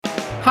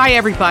Hi,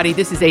 everybody.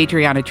 This is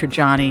Adriana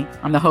Trajani.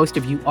 I'm the host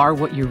of You Are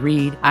What You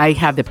Read. I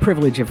have the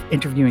privilege of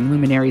interviewing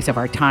luminaries of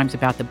our times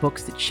about the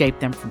books that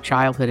shaped them from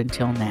childhood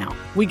until now.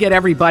 We get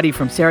everybody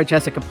from Sarah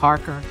Jessica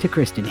Parker to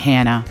Kristen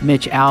Hanna,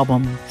 Mitch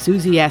Albom,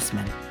 Susie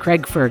Essman,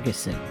 Craig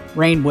Ferguson,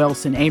 Rainn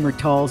Wilson, Amor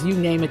Towles, you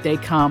name it, they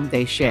come,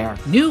 they share.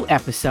 New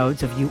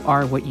episodes of You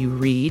Are What You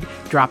Read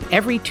drop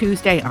every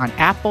Tuesday on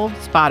Apple,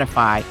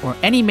 Spotify, or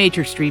any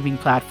major streaming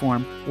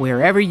platform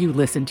wherever you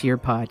listen to your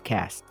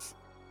podcasts.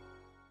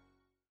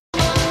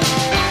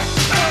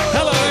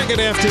 Good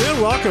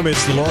afternoon. Welcome.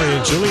 It's the Lori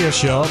and Julia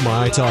Show.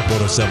 My Talk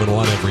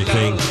 107.1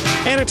 Everything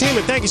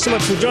Entertainment. Thank you so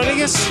much for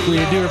joining us. We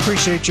do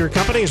appreciate your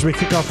company as we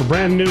kick off a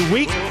brand new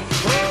week.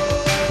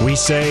 We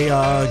say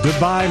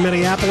goodbye,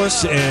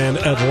 Minneapolis and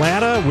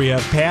Atlanta. We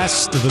have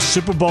passed the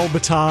Super Bowl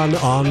baton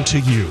on to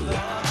you.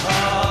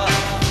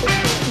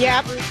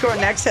 Yeah, who's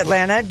going next?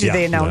 Atlanta? Do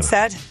they announce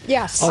that?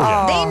 Yes. Oh,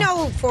 yeah. They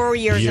know 4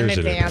 years in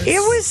advance. It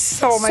was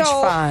so much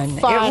fun.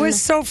 It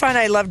was so fun.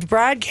 I loved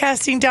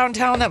broadcasting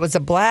downtown. That was a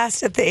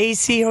blast at the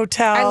AC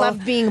Hotel. I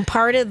loved being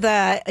part of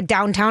the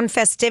downtown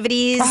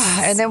festivities.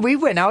 And then we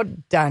went out,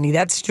 Donnie.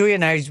 That's Julia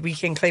and I's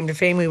weekend claim to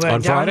fame. We went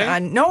on down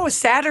Friday? on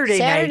Saturday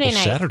night.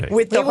 Saturday.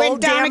 With the We whole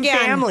went down damn again.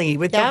 family.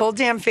 With the whole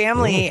damn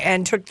family.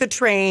 And took the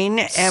train.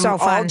 And So all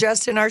fun.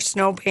 dressed in our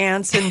snow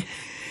pants and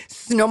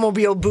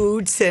snowmobile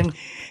boots and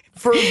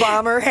fur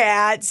bomber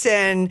hats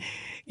and,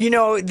 you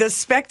know, the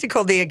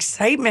spectacle, the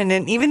excitement.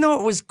 And even though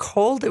it was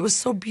cold, it was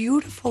so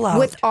beautiful out.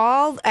 With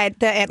all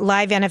at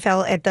live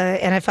NFL, at the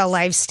NFL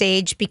live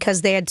stage,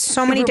 because they had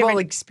so many Super Bowl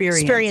different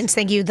experience.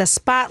 Thank you. The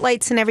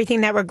spotlights and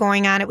everything that were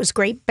going on. It was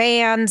great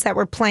bands that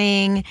were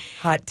playing.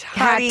 Hot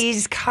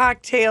toddies,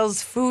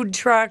 cocktails, food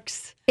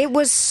trucks. It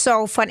was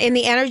so fun. And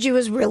the energy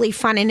was really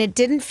fun. And it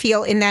didn't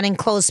feel in that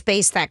enclosed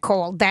space that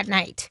cold that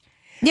night.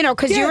 You know,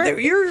 because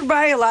you're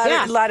by a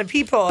lot of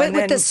people. But and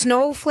with then, the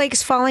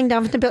snowflakes falling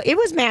down from the building, it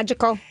was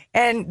magical.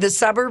 And the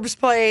suburbs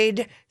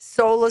played,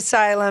 Soul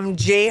Asylum,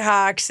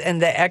 Jayhawks, and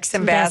the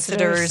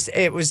ex-ambassadors.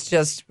 It was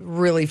just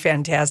really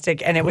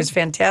fantastic. And it was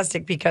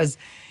fantastic because,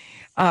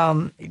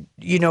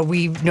 you know,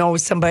 we know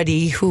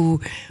somebody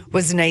who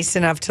was nice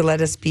enough to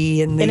let us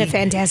be in a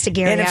fantastic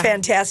area. In a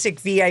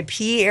fantastic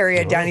VIP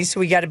area, Donnie. So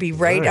we got to be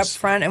right up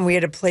front, and we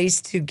had a place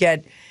to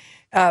get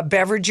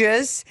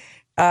beverages,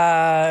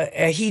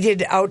 a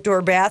heated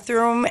outdoor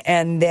bathroom,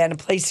 and then a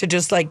place to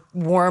just like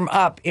warm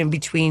up in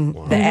between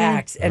the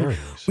acts. And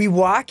we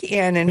walk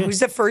in, and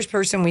who's the first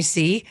person we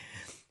see?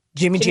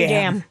 Jimmy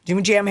Jam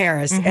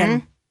Harris.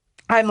 And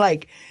I'm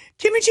like,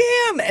 Jimmy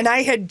Jam. And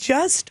I had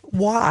just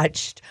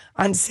watched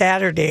on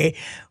Saturday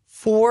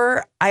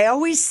I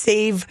always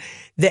save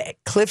the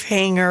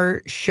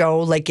cliffhanger show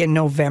like in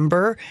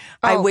November.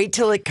 I wait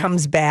till it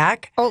comes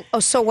back. Oh,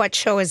 so what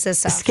show is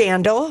this of?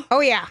 Scandal.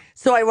 Oh, yeah.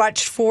 So I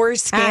watched 4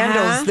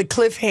 Scandals, the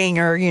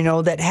cliffhanger, you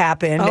know, that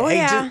happened. Oh,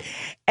 yeah.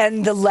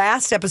 And the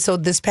last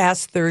episode this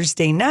past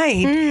Thursday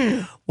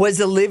night was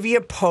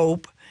Olivia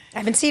Pope. I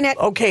haven't seen it.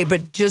 Okay,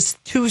 but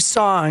just 2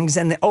 songs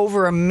and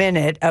over a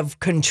minute of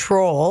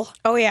Control.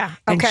 Oh, yeah.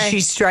 And Okay.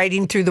 she's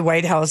striding through the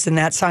White House in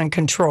that song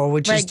Control,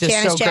 which is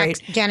just so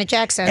great. Janet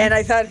Jackson. And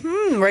I thought,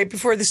 right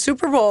before the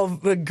Super Bowl,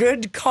 a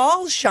good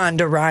call,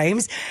 Shonda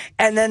Rhimes.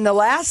 And then the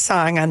last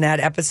song on that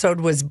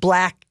episode was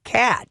Black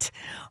Cat.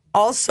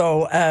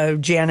 Also,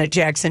 Janet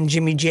Jackson,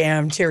 Jimmy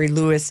Jam, Terry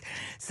Lewis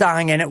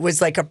song. And it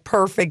was like a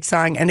perfect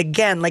song. And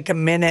again, like a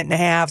minute and a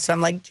half. So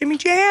I'm like, Jimmy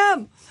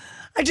Jam,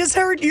 I just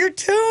heard your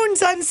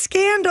tunes on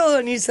Scandal.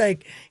 And he's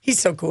like, he's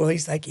so cool.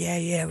 He's like,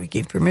 yeah, we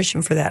gave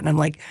permission for that. And I'm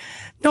like,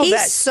 no, he's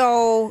that's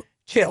so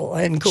chill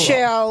and cool.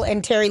 chill.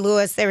 And Terry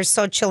Lewis, they were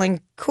so chill and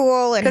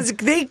cool. And because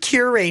they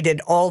curated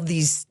all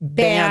these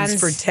bands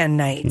for 10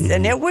 nights.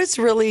 And it was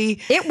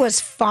really... It was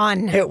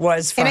fun. It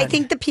was fun. And I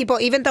think the people,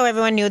 even though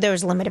everyone knew there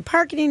was limited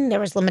parking, there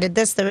was limited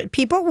this,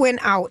 people went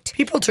out.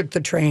 People took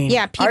the train.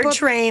 Yeah, Our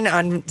train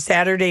on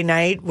Saturday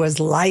night was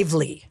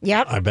lively.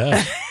 Yep. I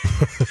bet.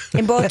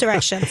 In both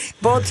directions.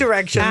 Both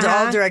directions,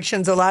 all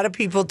directions. A lot of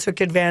people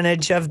took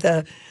advantage of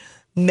the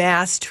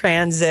mass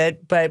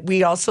transit, but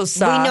we also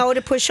saw... We know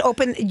to push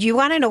open... You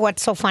want to know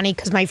what's so funny?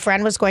 Because my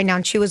friend was going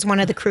down. She was one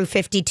of the crew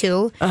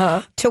 52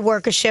 to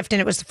work a shift, and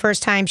it was the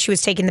first time she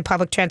was taking the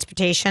public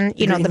transportation,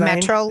 you know, the Green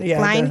metro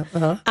line?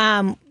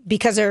 line,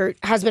 because her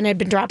husband had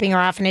been dropping her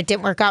off, and it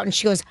didn't work out. And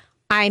she goes,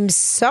 I'm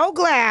so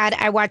glad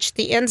I watched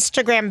the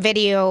Instagram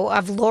video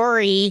of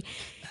Lori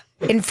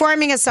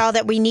informing us all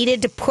that we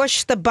needed to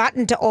push the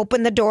button to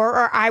open the door,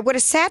 or I would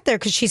have sat there,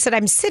 because she said,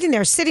 I'm sitting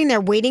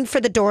there waiting for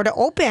the door to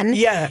open.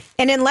 Yeah.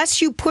 And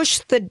unless you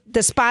push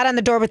the spot on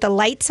the door with the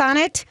lights on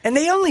it. And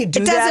they only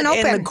do that doesn't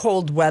in open. the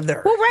cold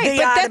weather. Well, right, They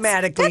but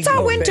automatically that's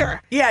all open.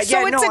 winter. Yeah,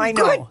 so it's I a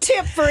know. good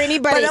tip for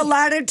anybody. But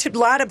a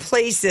lot of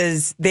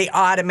places, they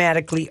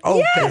automatically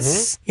open.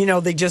 Yes. You know,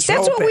 they just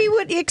That's open. what we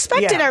would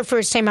expected our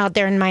first time out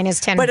there in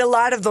 -10. But a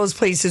lot of those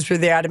places where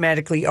they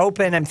automatically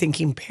open, I'm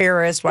thinking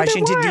Paris, Well, they're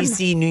Washington, warm.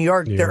 D.C., New York,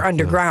 they're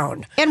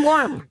underground. And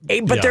warm.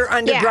 But they're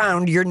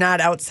underground. You're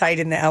not outside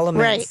in the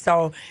elements. Right.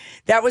 So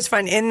that was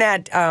fun. In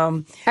that...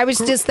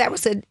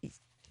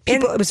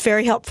 It was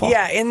very helpful.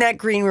 Yeah, in that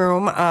green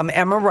room,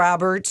 Emma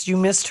Roberts, you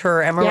missed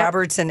her, Emma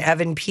Roberts and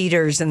Evan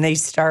Peters, and they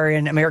star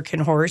in American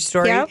Horror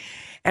Story. Yep.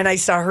 And I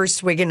saw her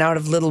swigging out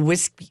of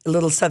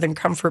little Southern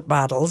Comfort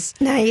bottles.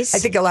 Nice. I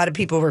think a lot of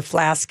people were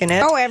flasking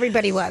it. Oh,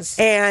 everybody was.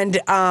 And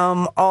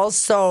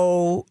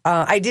also,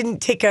 I didn't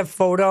take a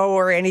photo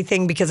or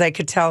anything because I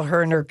could tell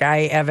her and her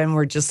guy, Evan,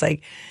 were just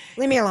like,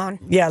 Leave me alone.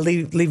 yeah,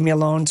 leave me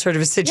alone sort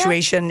of a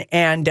situation. Yep.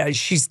 And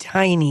she's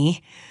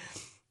tiny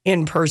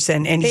in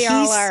person. And they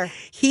all are.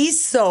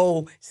 He's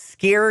so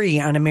scary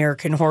on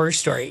American Horror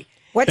Story.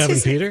 What's Evan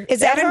his, Peters? Is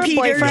that Evan her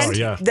Peters, boyfriend? Oh,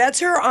 yeah. That's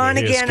her on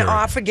again, scary.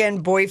 off again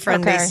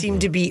boyfriend. Okay. They seem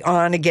to be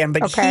on again,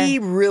 but he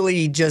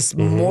really just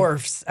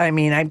morphs. I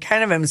mean, I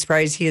kind of am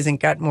surprised he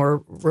hasn't got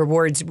more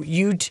rewards.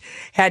 You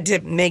had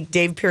to make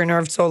Dave Pirner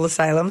of Soul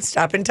Asylum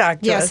stop and talk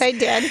to us. Yes, I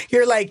did.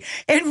 You're like,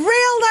 in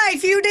real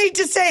life, you need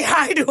to say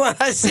hi to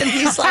us. And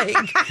he's like,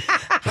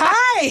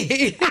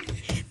 hi.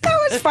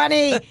 That was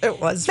funny. It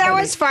was That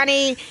funny. was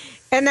funny.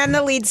 And then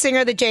the lead singer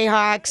of the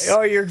Jayhawks.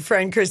 Oh, your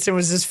friend Kristen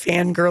was just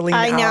fangirling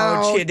I out.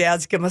 know. She had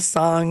asked him a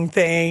song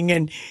thing,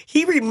 and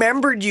he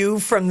remembered you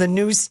from the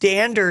New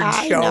Standard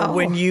I show know.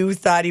 when you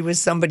thought he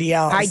was somebody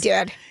else. I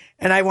did.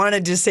 And I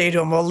wanted to say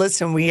to him, well,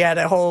 listen, we had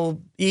a whole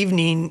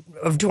evening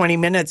of 20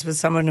 minutes with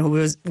someone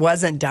who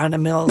wasn't Donna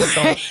Mills.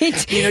 So,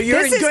 you know,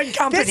 you're in good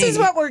company. This is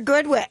what we're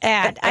good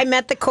at. I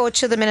met the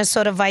coach of the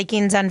Minnesota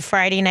Vikings on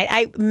Friday night.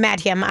 I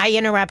met him. I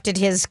interrupted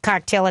his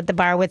cocktail at the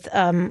bar with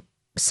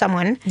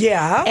someone.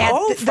 Yeah.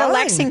 At the fun.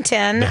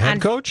 Lexington. The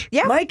head coach?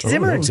 Yeah. Mike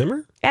Zimmer. Mike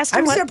Zimmer? Asked him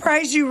I'm what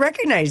surprised you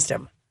recognized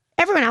him.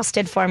 everyone else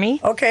did for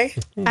me. Okay.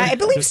 I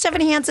believe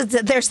Stephanie Hansen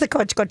said, there's the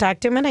coach, go talk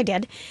to him, and I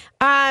did.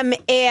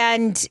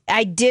 And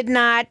I did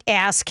not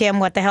ask him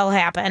what the hell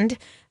happened,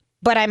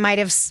 but I might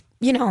have,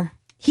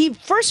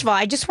 first of all,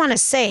 I just want to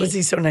say. Was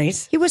he so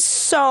nice? He was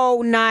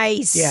so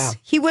nice. Yeah.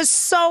 He was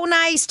so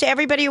nice to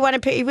everybody who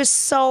wanted to pay. He was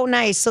so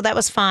nice. So that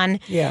was fun.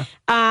 Yeah.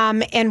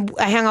 And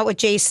I hung out with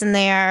Jason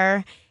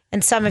there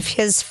and some of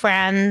his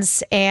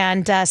friends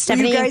and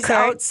Stephanie. Were you guys and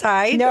Kurt.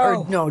 outside? No.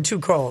 Or no, too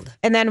cold.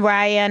 And then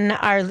Ryan,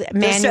 our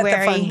Manuary. at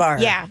the fun bar.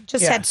 Yeah,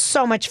 had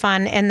so much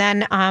fun. And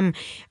then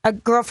a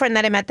girlfriend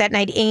that I met that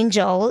night,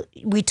 Angel,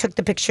 we took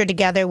the picture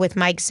together with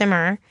Mike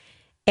Zimmer.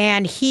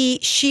 And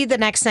she the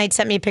next night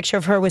sent me a picture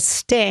of her with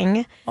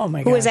Sting, Oh,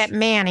 my who was gosh. at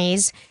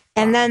Manny's.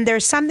 And then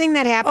there's something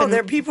that happened. Oh, there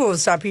are people who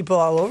saw people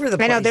all over the I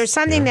place. know there's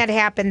something that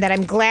happened that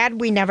I'm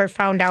glad we never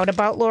found out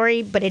about,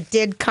 Lori, but it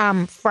did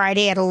come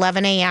Friday at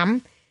 11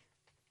 a.m.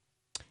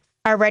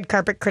 Our red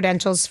carpet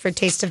credentials for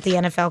Taste of the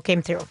NFL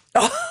came through.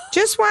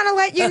 Just want to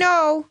let you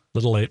know.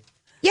 Little late.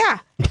 Yeah.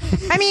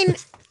 I mean,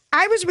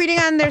 I was reading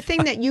on their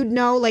thing that you'd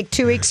know like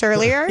 2 weeks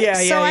earlier.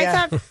 So I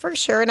thought for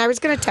sure. And I was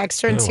going to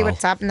text her and see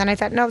what's up. And then I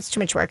thought, no, it's too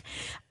much work.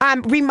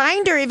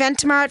 Reminder event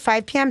tomorrow at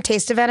 5 p.m.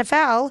 Taste of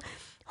NFL.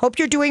 Hope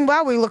you're doing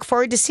well. We look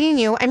forward to seeing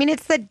you. I mean,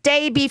 it's the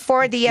day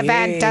before the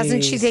event.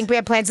 Doesn't she think we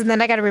have plans? And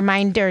then I got a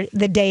reminder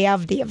the day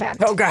of the event.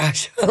 Oh,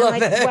 gosh. I I'm love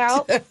like, it.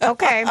 well,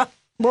 okay.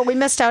 Well, we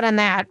missed out on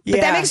that. But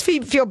Yeah. that makes me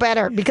feel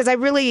better because I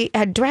really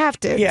had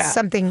drafted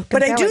something.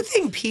 But I do compelling.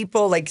 think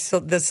people like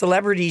the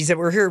celebrities that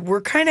were here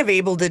were kind of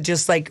able to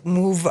just like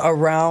move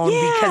around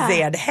because they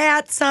had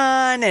hats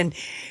on and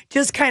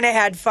just kind of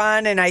had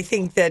fun. And I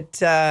think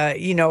that,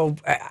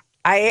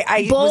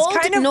 I Bold was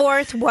kind of.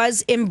 North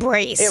was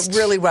embraced. It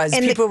really was.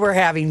 And People were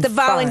having the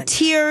fun.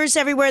 volunteers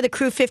everywhere, the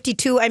Crew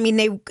 52. I mean,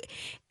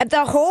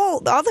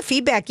 all the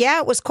feedback,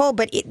 it was cold,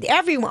 but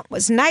everyone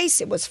was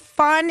nice. It was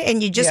fun,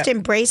 and you just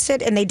embrace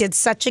it. And they did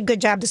such a good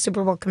job, the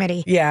Super Bowl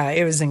committee. Yeah,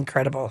 it was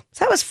incredible.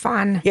 So that was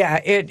fun. Yeah,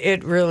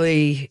 it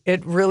really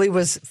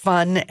was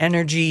fun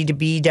energy to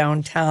be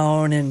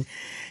downtown and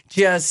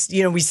just,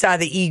 we saw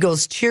the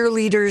Eagles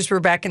cheerleaders were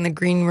back in the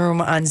green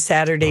room on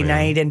Saturday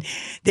night and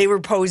they were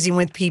posing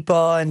with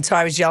people. And so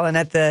I was yelling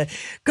at the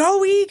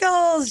Go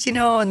Eagles,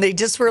 and they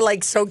just were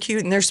like so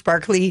cute in their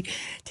sparkly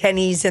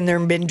tennies and their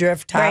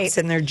midriff tops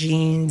and their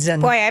jeans.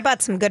 And Boy, I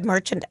bought some good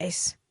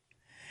merchandise.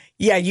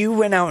 yeah, you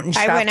went out and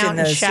shopped in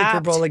the Super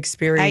Bowl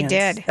experience. I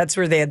did. That's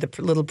where they had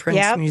the Little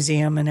Prince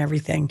Museum and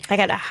everything. I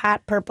got a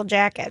hot purple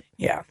jacket.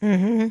 Yeah.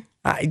 Mm-hmm.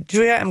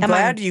 Julia, I'm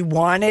glad you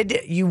wanted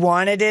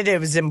it. It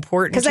was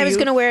important because to I was you.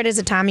 going to wear it as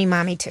a Tommy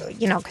Mommy too,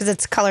 because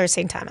it's color of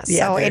St. Thomas.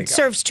 Yeah, so there you it go.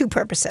 serves two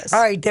purposes. All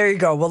right, there you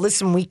go. Well,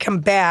 listen, we come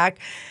back.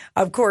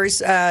 Of course,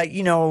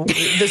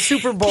 the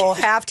Super Bowl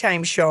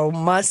halftime show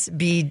must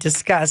be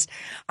discussed.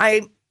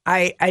 I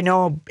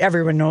know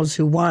everyone knows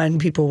who won.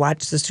 People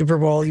watch the Super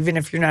Bowl. Even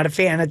if you're not a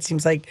fan, it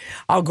seems like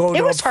I'll go to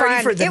a party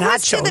fun. for the It nachos.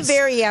 was to the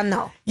very end,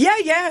 though.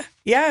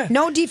 Yeah.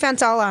 No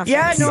defense, all offense.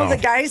 Yeah, no, No. the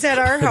guys at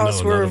our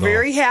house No, were not at all.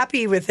 very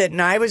happy with it,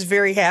 and I was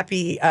very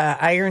happy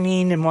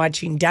ironing and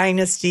watching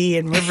Dynasty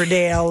and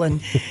Riverdale, and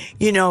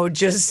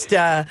just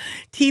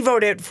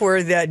TiVo'd it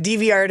for the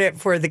DVR'd it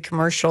for the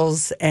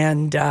commercials,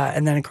 and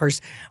then of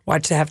course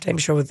watch the halftime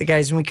show with the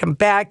guys. When we come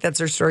back,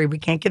 that's our story we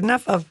can't get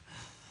enough of.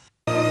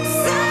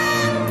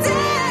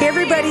 Hey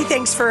everybody,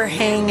 thanks for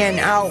hanging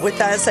out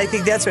with us. I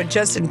think that's what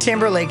Justin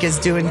Timberlake is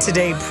doing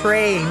today,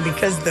 praying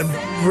because the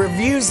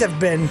reviews have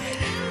been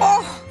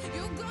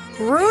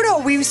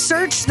brutal. We've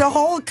searched the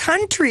whole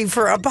country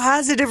for a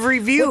positive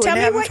review Well, and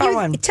haven't found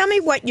one. tell me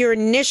what your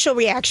initial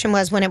reaction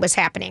was when it was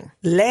happening.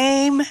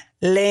 Lame,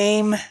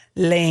 lame,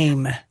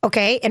 lame.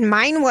 Okay, and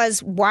mine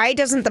was, why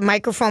doesn't the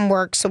microphone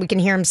work so we can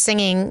hear him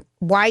singing?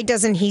 Why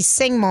doesn't he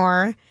sing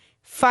more?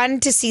 Fun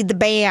to see the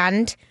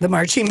band. The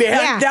marching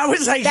band. Yeah. That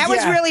was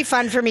was really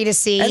fun for me to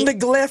see. And the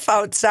glyph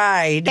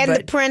outside. And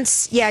the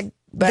Prince,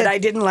 But I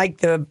didn't like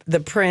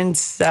the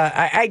Prince.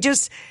 I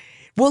just...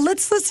 Well,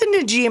 let's listen to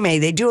GMA.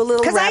 They do a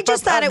little wrap-up I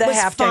just thought of it the was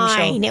halftime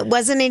fine. show. It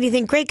wasn't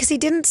anything great because he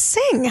didn't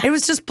sing. It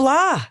was just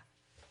blah.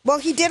 Well,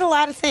 he did a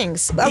lot of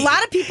things. A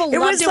lot of people It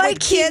loved was it like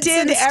with he kids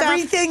did and stuff.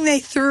 everything they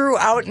threw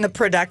out in the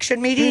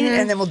production meeting,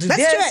 and then we'll do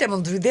Let's this, do it. and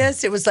we'll do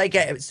this. It was like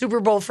a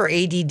Super Bowl for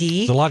ADD.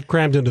 It's a lot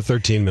crammed into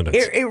 13 minutes.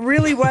 It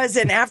really was.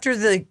 And after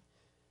the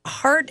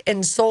heart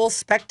and soul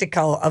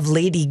spectacle of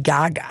Lady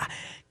Gaga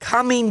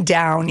coming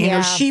down, you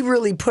know, she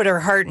really put her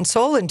heart and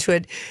soul into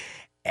it.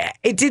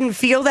 It didn't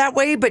feel that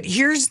way, but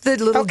here's the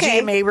little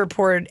GMA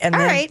report. And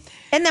All then right.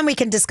 And then we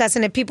can discuss.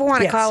 And if people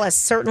want to Yes. call us,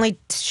 certainly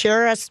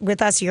share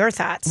with us your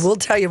thoughts. We'll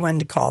tell you when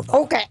to call them.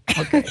 Okay.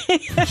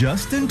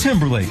 Justin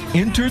Timberlake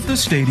entered the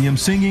stadium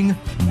singing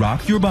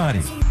Rock Your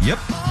Body. Yep,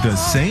 the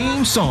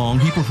same song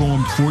he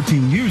performed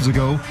 14 years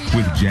ago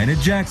with Janet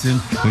Jackson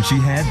when she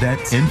had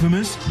that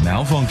infamous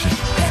malfunction.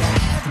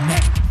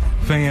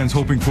 Fans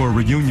hoping for a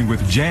reunion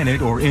with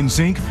Janet or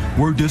NSYNC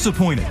were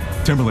disappointed.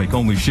 Timberlake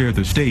only shared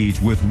the stage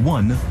with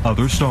one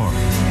other star.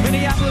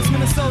 Minneapolis,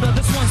 Minnesota,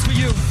 this one's for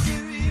you.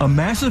 A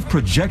massive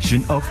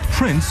projection of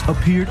Prince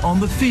appeared on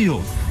the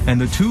field, and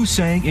the two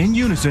sang in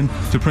unison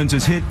to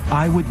Prince's hit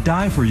I Would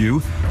Die For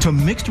You, to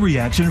mixed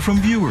reaction from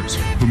viewers,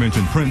 who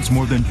mentioned Prince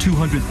more than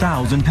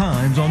 200,000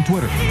 times on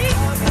Twitter.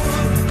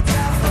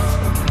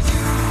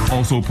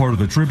 Also part of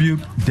the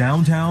tribute,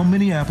 downtown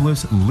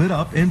Minneapolis lit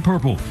up in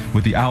purple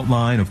with the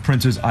outline of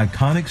Prince's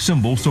iconic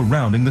symbol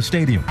surrounding the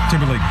stadium.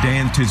 Timberlake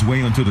danced his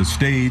way onto the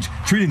stage,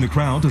 treating the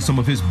crowd to some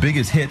of his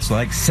biggest hits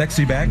like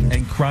Sexy Back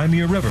and Cry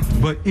Me a River.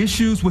 But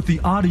issues with the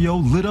audio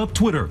lit up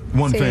Twitter.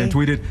 One fan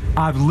tweeted,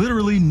 I've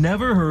literally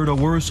never heard a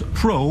worse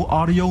pro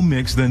audio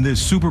mix than this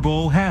Super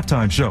Bowl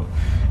halftime show.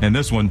 And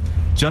this one,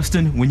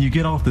 Justin, when you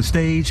get off the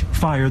stage,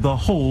 fire the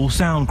whole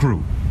sound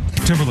crew.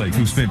 Timberlake,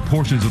 who spent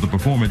portions of the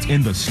performance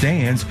in the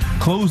stands,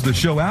 closed the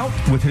show out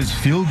with his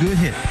feel-good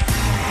hit.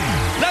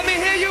 Let me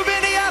hear you,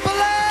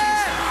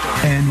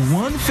 Minneapolis! And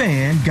one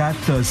fan got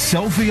the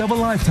selfie of a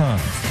lifetime.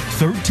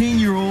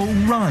 13-year-old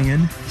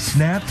Ryan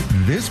snapped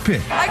this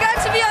pic. I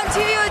got to be on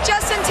TV with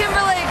Justin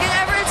Timberlake,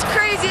 and it's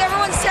crazy.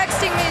 Everyone's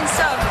texting me and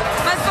stuff.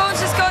 My phone's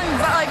just going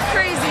like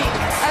crazy.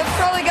 I've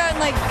probably gotten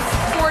like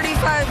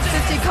 45,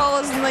 50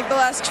 calls in like the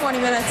last 20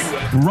 minutes.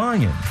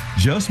 Ryan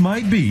just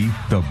might be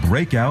the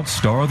breakout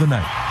star of the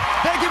night.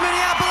 Thank you,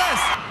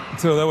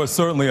 Minneapolis! So that was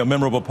certainly a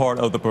memorable part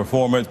of the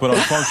performance, but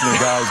unfortunately,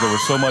 guys, there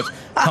was so much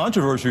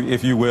controversy,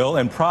 if you will,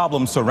 and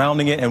problems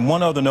surrounding it. And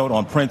one other note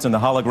on Prince and the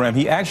hologram,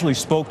 he actually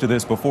spoke to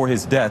this before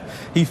his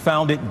death. He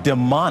found it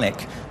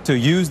demonic to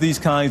use these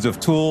kinds of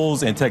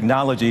tools and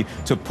technology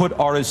to put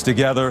artists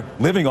together,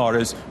 living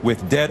artists,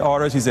 with dead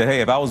artists. He said, hey,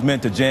 if I was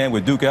meant to jam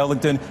with Duke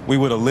Ellington, we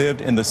would have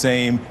lived in the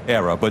same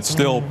era. But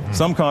still,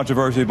 some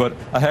controversy, but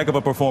a heck of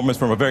a performance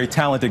from a very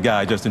talented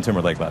guy, Justin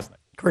Timberlake, last night.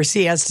 Of course,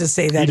 he has to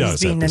say that he's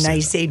being a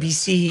nice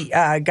ABC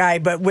guy.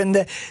 But when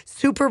the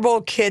Super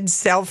Bowl kid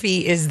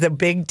selfie is the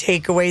big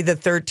takeaway, the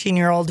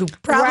 13-year-old who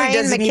probably Ryan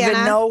doesn't McKenna.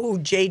 even know who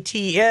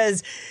JT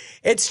is,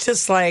 it's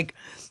just like,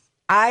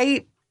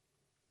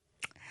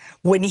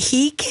 when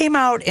he came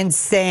out and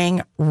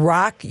sang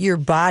Rock Your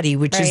Body,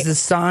 which is the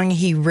song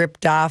he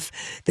ripped off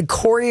the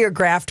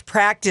choreographed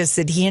practice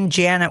that he and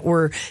Janet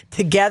were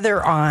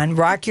together on,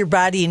 Rock Your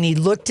Body, and he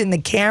looked in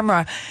the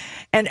camera,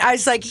 and I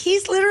was like,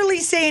 he's literally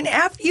saying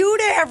F you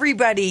to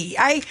everybody.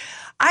 I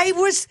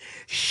was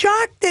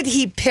shocked that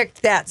he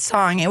picked that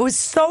song. It was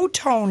so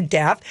tone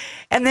deaf,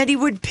 and that he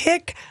would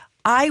pick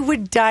I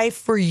Would Die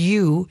For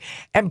You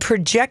and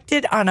project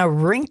it on a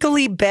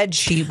wrinkly bed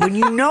sheet when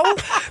you know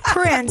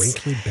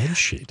Prince Wrinkly bed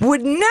sheet.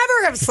 would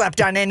never have slept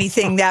on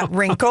anything that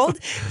wrinkled.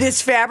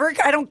 This fabric,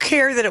 I don't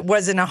care that it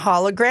wasn't a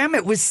hologram.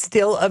 It was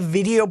still a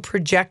video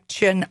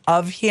projection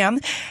of him.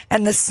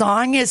 And the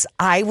song is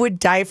I Would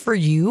Die For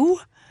You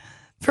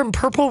from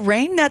Purple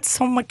Rain. That's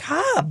so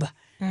macabre.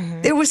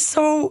 It was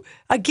so,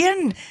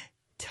 again,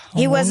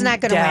 He was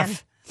not going to deaf. win.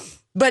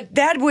 But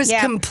that was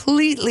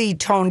completely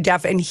tone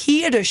deaf. And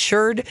he had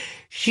assured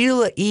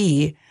Sheila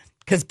E.,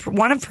 because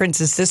one of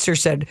Prince's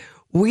sisters said,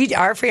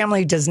 our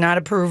family does not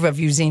approve of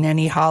using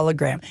any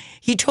hologram.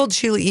 He told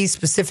Sheila E.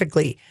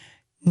 specifically,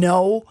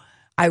 no,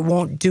 I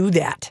won't do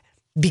that.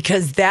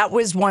 because that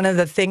was one of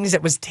the things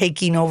that was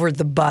taking over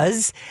the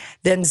buzz.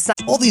 Then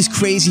all these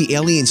crazy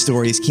alien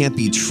stories can't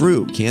be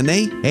true, can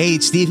they? Hey,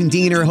 it's Stephen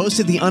Diener, host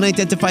of the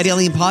Unidentified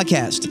Alien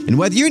Podcast. And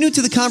whether you're new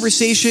to the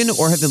conversation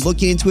or have been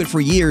looking into it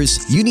for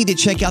years, you need to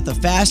check out the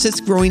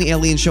fastest growing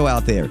alien show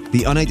out there,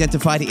 the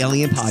Unidentified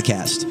Alien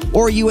Podcast,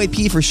 or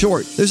UAP for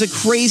short. There's a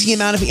crazy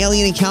amount of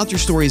alien encounter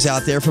stories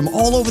out there from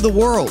all over the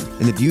world.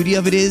 And the beauty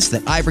of it is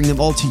that I bring them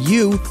all to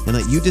you and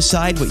let you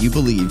decide what you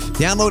believe.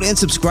 Download and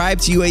subscribe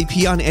to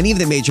UAP on any of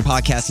the major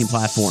podcasting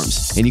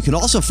platforms. And you can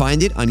also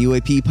find it on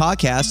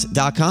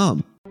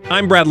UAPpodcast.com.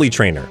 I'm Bradley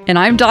Trainer. And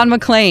I'm Don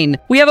McClain.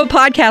 We have a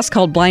podcast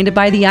called Blinded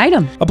by the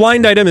Item. A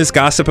blind item is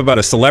gossip about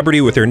a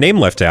celebrity with their name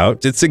left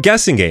out. It's a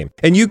guessing game,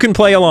 and you can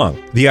play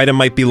along. The item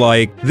might be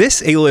like,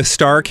 this A-list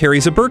star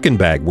carries a Birkin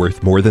bag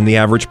worth more than the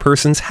average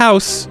person's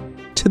house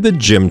to the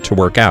gym to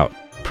work out.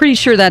 Pretty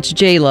sure that's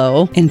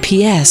J-Lo. And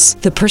P.S.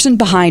 the person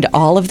behind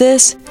all of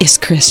this is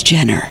Kris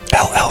Jenner,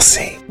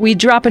 LLC. We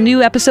drop a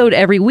new episode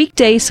every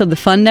weekday so the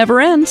fun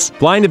never ends.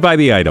 Blinded by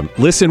the Item.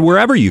 Listen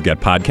wherever you get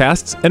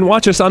podcasts and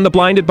watch us on the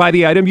Blinded by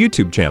the Item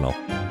YouTube channel.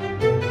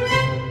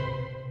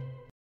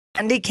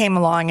 Andy came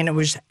along and it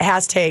was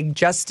hashtag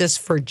Justice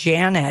for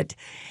Janet.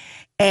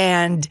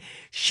 And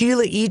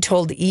Sheila E.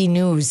 told E!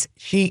 News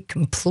she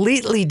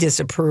completely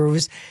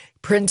disapproves.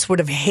 Prince would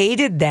have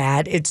hated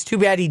that. It's too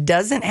bad he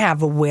doesn't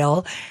have a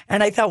will.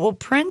 And I thought, well,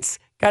 Prince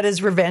got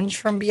his revenge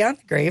from beyond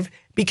the grave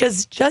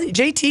because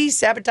JT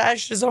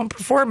sabotaged his own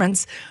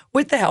performance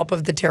with the help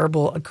of the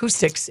terrible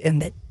acoustics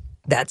in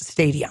that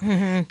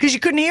stadium because you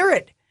couldn't hear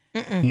it.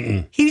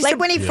 Like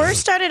when he first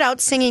started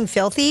out singing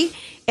Filthy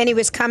and he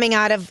was coming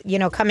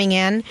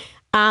in,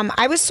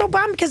 I was so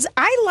bummed because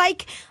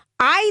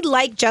I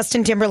like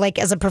Justin Timberlake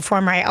as a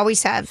performer. I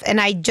always have. And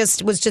I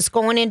was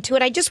going into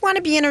it. I just want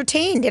to be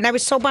entertained. And I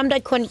was so bummed I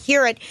couldn't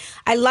hear it.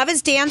 I love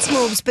his dance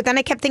moves, but then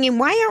I kept thinking,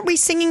 why aren't we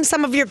singing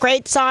some of your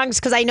great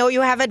songs? Because I know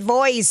you have a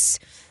voice.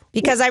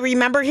 Because I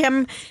remember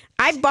him.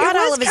 I bought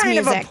all of his music. It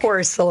was kind of a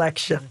poor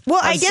selection. Well,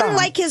 I didn't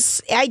like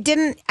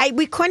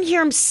we couldn't hear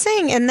him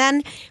sing. And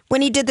then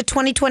when he did the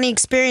 2020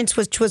 Experience,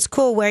 which was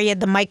cool, where he had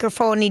the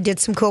microphone, he did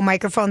some cool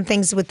microphone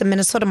things with the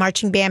Minnesota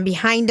Marching Band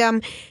behind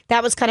him.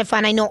 That was kind of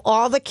fun. I know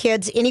all the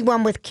kids,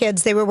 anyone with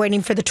kids, they were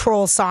waiting for the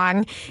Troll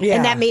song. Yeah.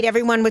 And that made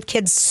everyone with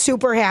kids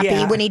super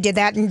happy when he did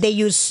that. And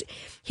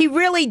he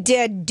really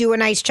did do a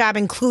nice job,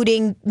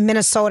 including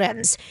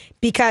Minnesotans,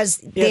 because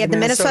they had the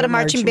Minnesota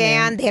Marching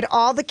Band. They had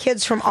all the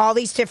kids from all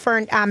these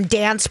different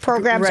dance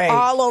programs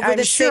all over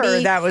the city. I'm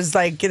sure that was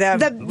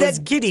was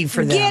giddy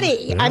for them.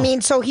 Giddy. Yeah. I mean,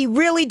 so he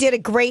really did a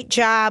great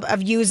job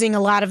of using a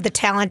lot of the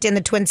talent in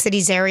the Twin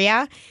Cities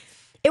area.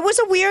 It was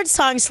a weird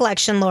song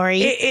selection,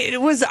 Lori.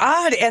 It was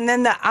odd. And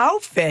then the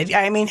outfit,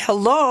 I mean,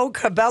 hello,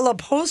 Cabela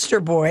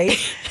poster boy.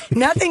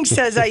 Nothing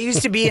says I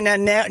used to be in a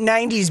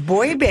 90s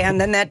boy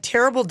band than that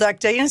terrible Duck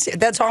Dynasty.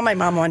 That's all my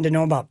mom wanted to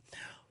know about.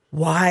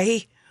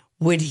 Why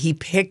would he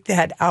pick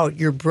that out?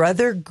 Your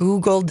brother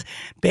Googled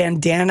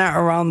bandana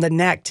around the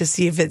neck to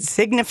see if it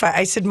signified.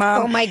 I said,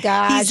 Mom, oh my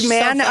gosh, he's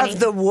Man of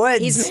the Woods.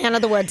 He's Man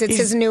of the Woods. It's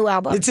his new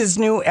album. It's his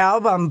new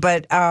album.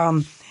 But,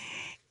 Well,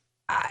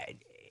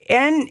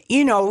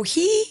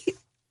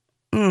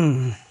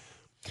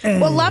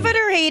 love it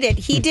or hate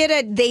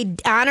it, they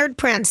honored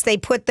Prince. They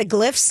put the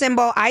glyph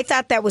symbol. I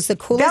thought that was the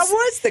coolest. That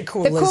was the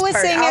coolest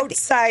part thing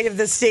outside of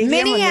the stadium.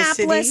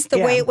 Minneapolis, the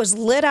way it was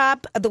lit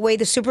up, the way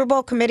the Super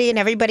Bowl committee and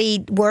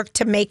everybody worked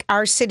to make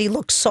our city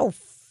look so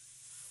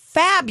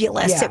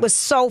fabulous. Yeah. It was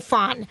so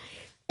fun.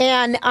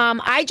 And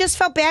I just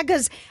felt bad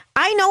because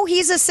I know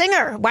he's a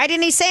singer. Why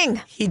didn't he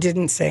sing? He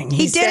didn't sing.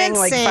 He sang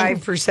like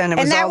 5%.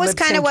 And that was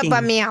kind of what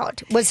bummed me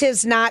out, was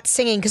his not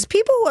singing. Because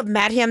people who have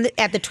met him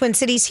at the Twin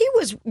Cities, he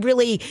was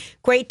really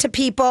great to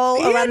people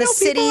around the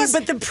cities.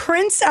 But the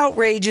Prince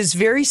outrage is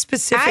very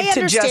specific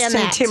to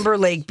Justin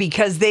Timberlake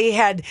because they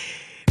had,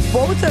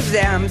 both of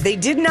them, they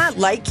did not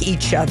like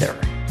each other.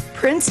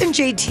 Prince and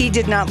JT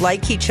did not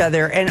like each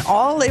other. And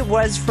all it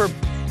was for...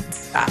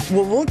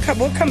 we'll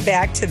come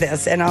back to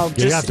this, and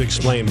you have to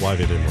explain why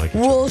they didn't like it.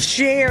 We'll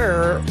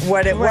share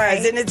what it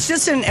was, and it's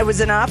just it was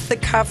an off the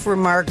cuff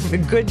remark, a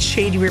good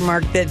shady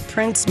remark that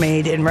Prince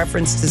made in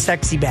reference to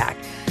Sexy Back.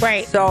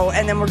 Right. So,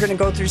 and then we're going to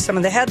go through some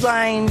of the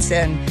headlines,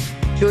 and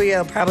Julia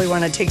will probably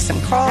want to take some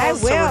calls. I will.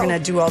 So we're going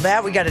to do all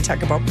that. We got to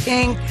talk about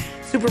Pink,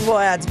 Super Bowl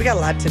ads. We got a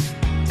lot to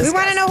discuss. We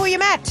want to know who you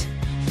met.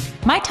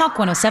 My Talk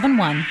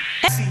 107.1.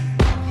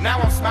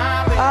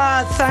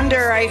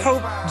 Thunder, I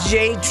hope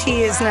JT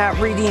is not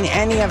reading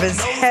any of his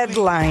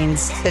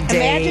headlines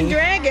today. Imagine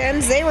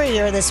Dragons, they were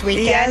here this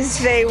weekend.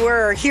 Yes, they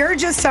were. Here are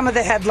just some of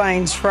the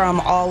headlines from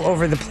all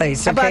over the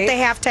place. Okay? About the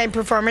halftime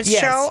performance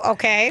show?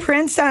 Okay.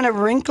 Prince on a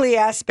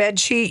wrinkly-ass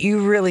bedsheet.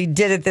 You really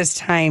did it this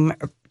time,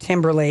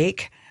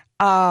 Timberlake.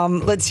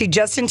 Let's see.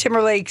 Justin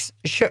Timberlake's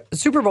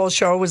Super Bowl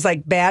show was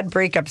like bad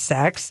breakup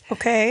sex.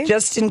 Okay.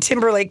 Justin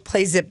Timberlake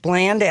plays it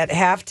bland at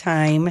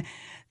halftime.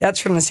 That's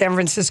from the San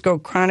Francisco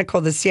Chronicle.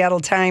 The Seattle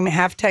Times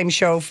halftime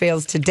show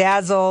fails to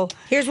dazzle.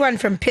 Here's one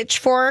from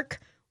Pitchfork.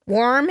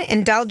 Warm,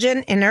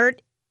 indulgent, inert,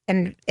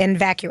 and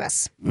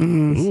vacuous.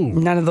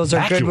 None of those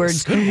are good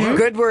Vacuous. words.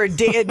 Good word.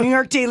 New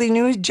York Daily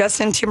News,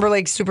 Justin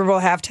Timberlake's Super Bowl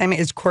halftime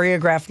is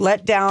choreographed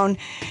letdown.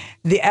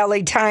 The LA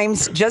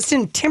Times,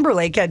 Justin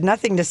Timberlake had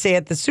nothing to say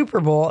at the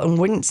Super Bowl and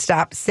wouldn't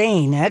stop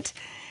saying it.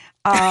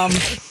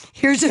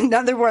 Here's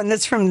another one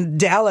that's from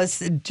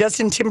Dallas.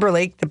 Justin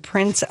Timberlake, the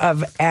Prince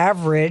of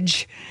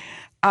Average.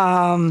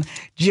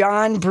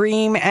 John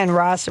Bream and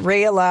Ross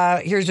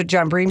Rayla. Here's what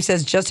John Bream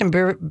says. Justin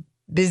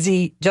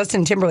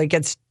Timberlake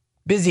gets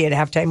busy at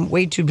halftime,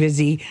 way too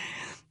busy.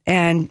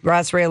 And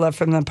Ross Rayla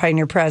from the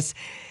Pioneer Press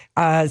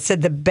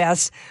said the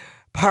best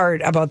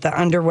part about the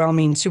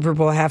underwhelming Super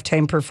Bowl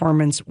halftime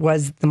performance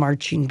was the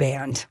marching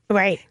band.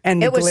 Right.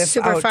 And the it was glyph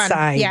super outside.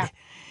 fun. Yeah.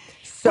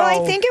 So,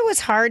 well, I think it was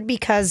hard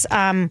because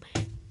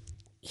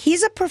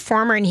he's a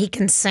performer and he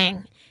can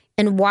sing.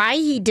 And why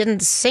he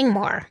didn't sing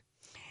more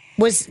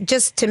was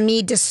just, to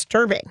me,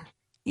 disturbing.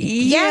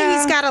 Yeah,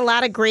 he's got a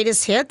lot of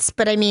greatest hits,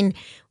 but I mean,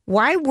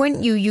 why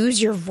wouldn't you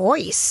use your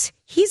voice?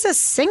 He's a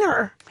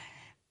singer.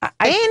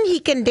 And he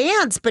can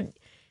dance, but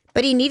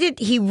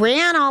he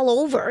ran all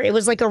over. It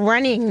was like a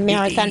running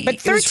marathon.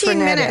 But 13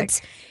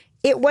 minutes.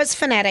 It was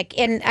frenetic,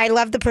 and I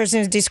love the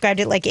person who described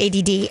it like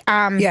ADD.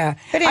 Yeah.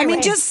 But I anyway.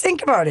 mean, just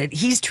think about it.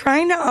 He's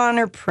trying to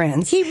honor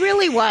Prince. He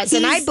really was,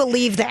 and I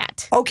believe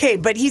that. Okay,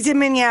 but he's in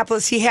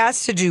Minneapolis. He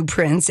has to do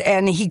Prince,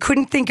 and he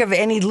couldn't think of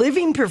any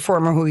living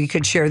performer who he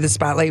could share the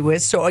spotlight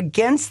with. So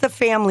against the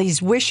family's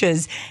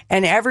wishes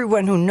and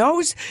everyone who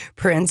knows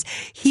Prince,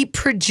 he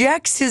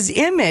projects his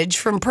image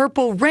from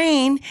Purple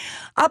Rain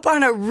up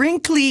on a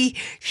wrinkly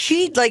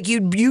sheet like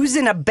you'd use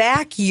in a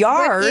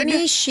backyard. But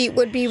any sheet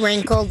would be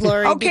wrinkled,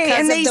 Lori, Okay, because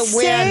and of they the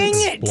wind.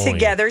 sang it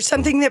together,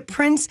 something that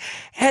Prince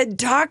had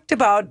talked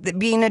about, that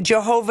being a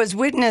Jehovah's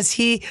Witness.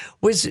 He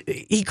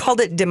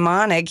called it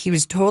demonic. He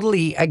was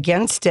totally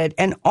against it.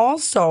 And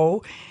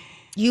also,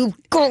 you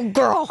go,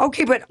 girl.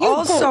 Okay, but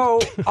also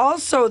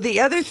the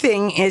other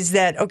thing is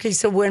that, okay,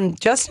 so when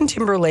Justin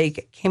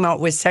Timberlake came out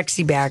with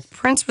Sexy Back,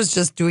 Prince was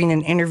just doing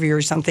an interview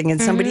or something,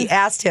 and somebody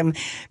asked him,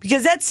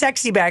 because that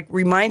Sexy Back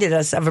reminded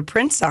us of a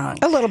Prince song.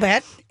 A little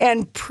bit.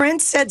 And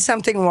Prince said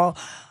something, well,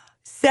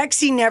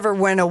 Sexy never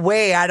went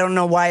away. I don't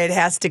know why it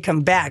has to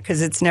come back,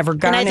 because it's never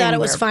gone anywhere. And I thought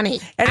it was funny.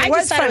 And I it was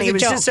just thought funny. It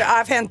was just an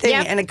offhand thing.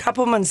 Yep. And a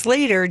couple months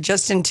later,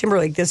 Justin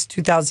Timberlake, this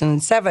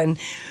 2007,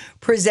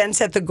 presents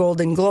at the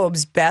Golden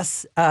Globes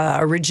Best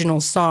Original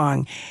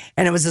Song.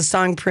 And it was a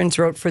song Prince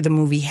wrote for the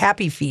movie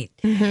Happy Feet.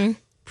 Mm-hmm.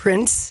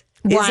 Prince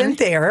isn't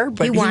there,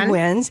 but he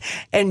wins.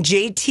 And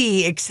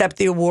JT accepts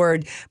the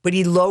award, but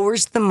he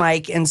lowers the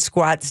mic and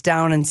squats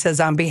down and says,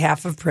 on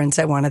behalf of Prince,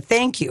 I want to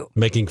thank you.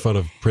 Making fun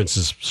of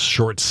Prince's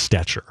short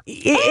stature.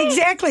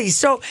 Exactly.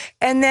 So,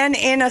 and then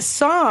in a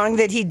song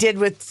that he did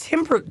with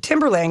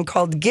Timberland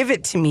called Give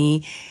It To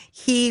Me,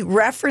 he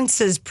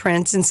references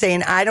Prince and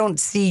saying, I don't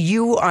see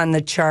you on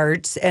the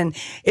charts. And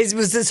it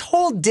was this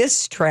whole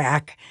diss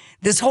track.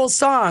 This whole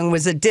song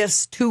was a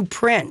diss to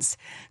Prince.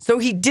 So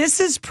he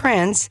disses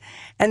Prince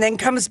and then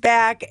comes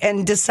back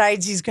and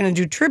decides he's going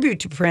to do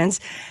tribute to Prince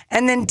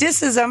and then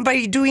disses him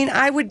by doing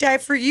I Would Die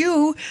For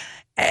You.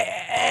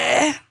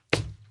 And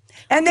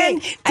then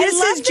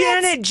disses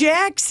Janet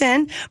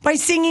Jackson by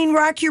singing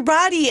Rock Your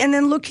Body and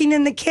then looking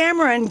in the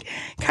camera and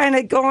kind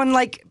of going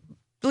like,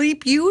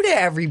 bleep you to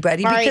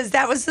everybody, because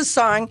that was the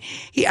song.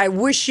 I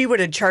wish he would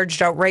have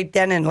charged out right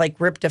then and like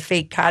ripped a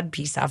fake cod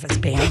piece off his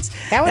pants.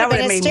 That would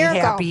have made me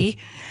happy.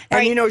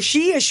 And you know,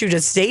 she issued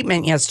a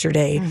statement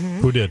yesterday.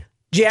 Who did?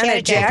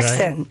 Janet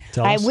Jackson.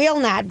 Okay. I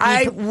will not.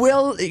 I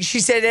will. She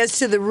said, as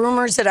to the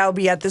rumors that I'll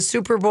be at the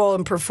Super Bowl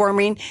and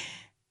performing,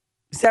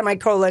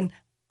 semicolon,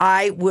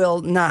 I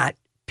will not.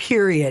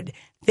 Period.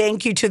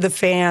 Thank you to the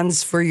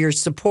fans for your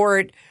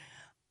support.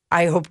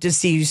 I hope to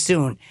see you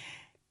soon.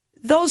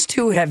 Those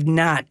two have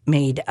not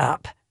made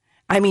up.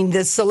 I mean,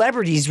 the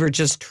celebrities were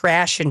just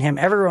trashing him.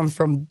 Everyone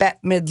from Bette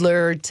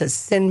Midler to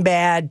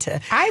Sinbad to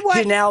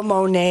Janelle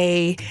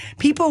Monáe.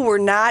 People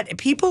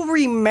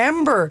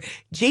remember.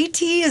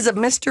 JT is a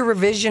Mr.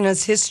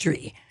 Revisionist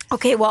history.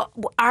 Okay, well,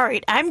 all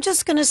right. I'm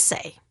just going to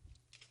say.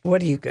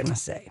 What are you going to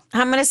say?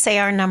 I'm going to say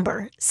our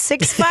number,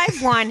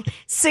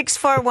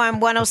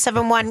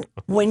 651-641-1071.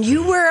 When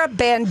you wear a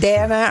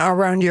bandana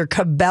around your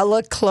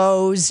Cabela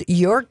clothes,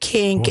 your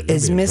kink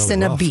is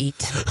missing a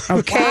beat.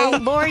 Okay? Wow,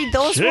 Lori,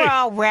 those were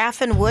all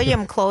Ralph and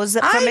William clothes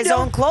from his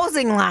own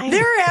clothing line.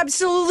 They're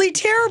absolutely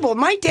terrible.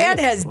 My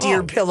dad has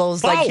deer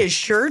pillows like his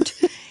shirt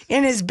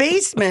in his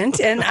basement,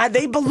 and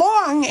they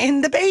belong in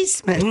the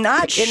basement,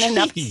 not in an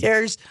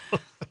upstairs.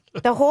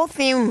 The whole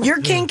theme.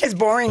 Your kink is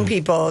boring,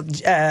 people,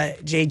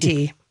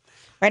 JT.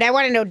 Right, I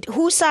want to know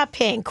who saw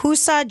Pink, who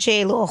saw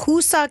J-Lo,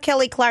 who saw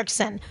Kelly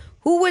Clarkson,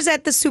 who was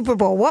at the Super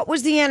Bowl, what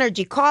was the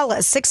energy? Call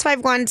us,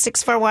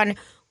 651-641-1071.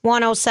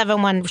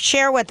 1071.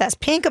 Share with us.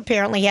 Pink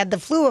apparently had the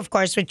flu, of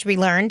course, which we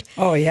learned.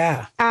 Oh,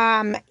 yeah.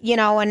 You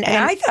know, and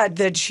I thought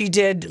that she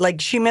did, like,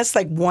 she missed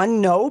like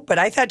one note, but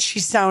I thought she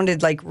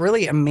sounded like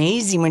really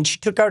amazing when she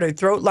took out her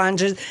throat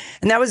lunges.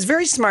 And that was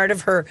very smart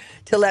of her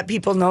to let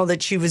people know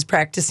that she was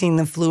practicing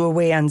the flu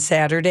away on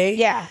Saturday.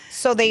 Yeah.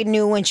 So they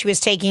knew when she was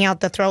taking out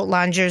the throat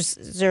lunges,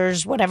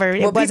 whatever.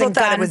 Well, it wasn't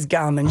people thought gum. it was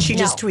gum, and she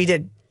just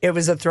tweeted it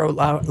was a throat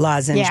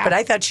lozenge. Yeah. But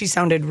I thought she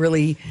sounded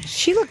really.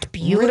 She looked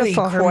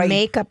beautiful. Her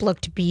makeup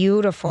looked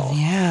beautiful.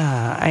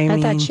 Yeah, I I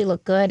mean, thought she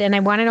looked good, and I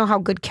want to know how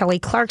good Kelly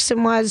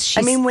Clarkson was.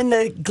 I mean, when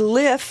the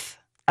glyph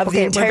of Okay,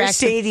 the we're entire back to-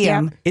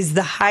 stadium yep. is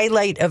the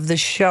highlight of the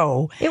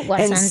show. It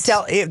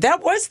wasn't.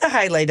 That was the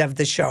highlight of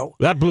the show.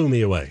 That blew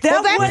me away.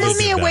 That was- blew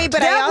me away,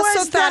 but That I also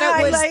was the thought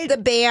it was highlight. the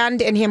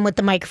band and him with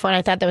the microphone.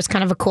 I thought that was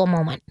kind of a cool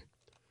moment.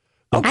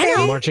 Okay. I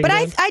know, Marching but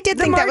band? I did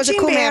The think that was a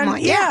marching cool band,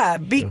 moment. yeah. I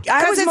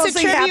Because was it's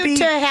mostly a tribute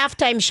happy. to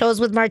halftime shows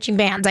with marching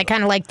bands. I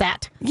kind of like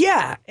that.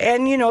 Yeah,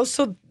 and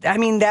so I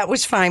mean that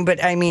was fine,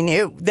 but I mean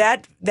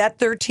that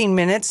 13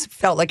 minutes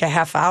felt like a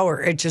half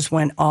hour. It just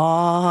went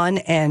on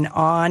and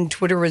on.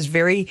 Twitter was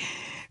very,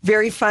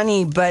 very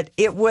funny, but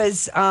it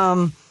was.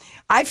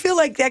 I feel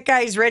like that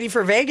guy is ready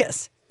for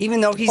Vegas,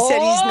 even though he said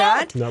he's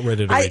not. Not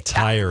ready to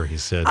retire, he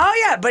said.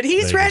 Oh yeah, but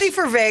he's Vegas. ready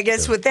for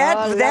Vegas with that.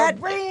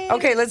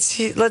 Okay, let's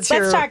hear. Let's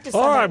talk to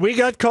All somebody. right, we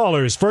got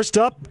callers. First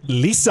up,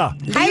 Lisa.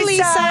 Hi,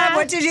 Lisa.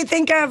 What did you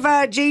think of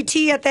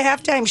JT at the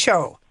halftime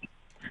show?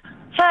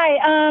 Hi.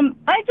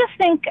 I just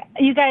think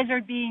you guys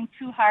are being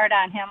too hard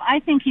on him. I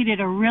think he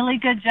did a really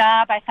good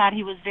job. I thought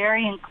he was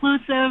very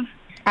inclusive.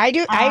 I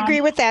do. I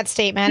agree with that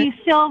statement. He's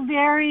still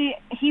very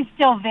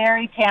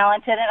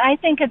talented, and I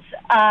think it's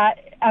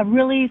a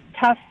really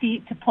tough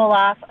feat to pull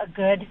off a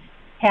good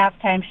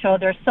halftime show.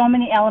 There's so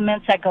many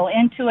elements that go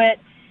into it,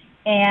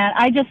 and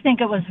I just think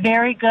it was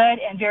very good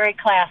and very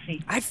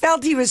classy. I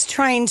felt he was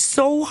trying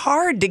so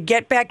hard to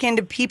get back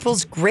into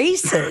people's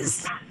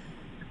graces.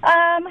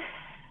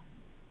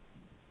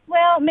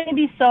 Well,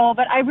 maybe so,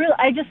 but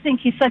I just think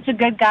he's such a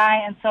good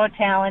guy and so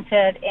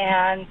talented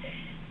and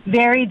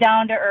very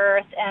down to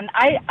earth, and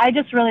I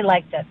just really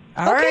liked it.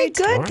 All right,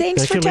 good. All right.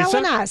 Thanks Thank for you, Lisa.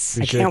 telling us. I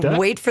Appreciate can't that.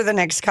 wait for the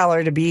next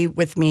caller to be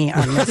with me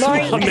on this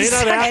Lori, one. It may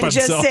not happen, and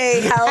just so.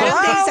 say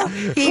hello.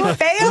 He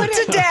failed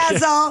to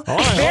dazzle. All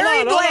right, Very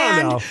hold on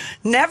bland. now.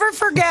 Never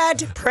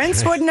forget.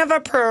 Prince wouldn't have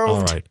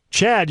approved. All right.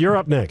 Chad, you're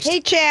up next.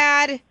 Hey,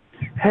 Chad.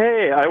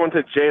 Hey, I went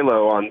to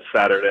J-Lo on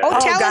Saturday. Oh,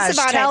 tell gosh, us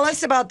about tell it.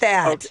 us about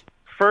that.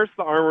 First,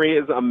 the Armory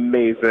is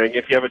amazing.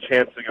 If you have a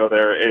chance to go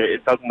there,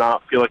 it does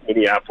not feel like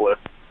Minneapolis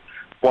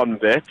one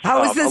bit. How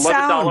was the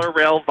sound? $11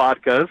 rail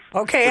vodkas.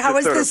 Okay, which how is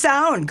was sort the of-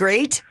 sound?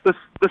 Great. The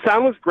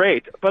sound was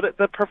great, but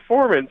the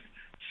performance,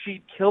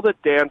 she killed it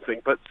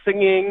dancing, but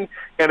singing,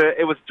 and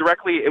it was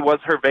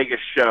her Vegas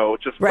show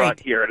just Right. brought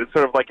here, and it's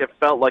sort of like it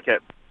felt like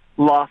it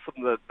lost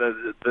some of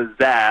the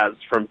zazz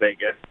from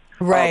Vegas.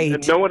 Right.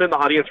 And no one in the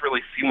audience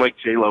really seemed like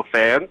J-Lo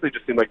fans. They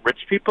just seemed like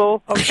rich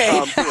people who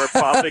were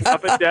bobbing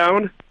up and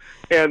down.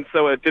 And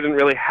so it didn't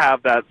really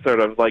have that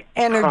sort of like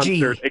Energy.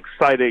 concert,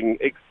 exciting,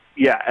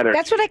 energy.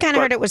 That's what I kind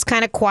of heard. It was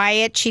kind of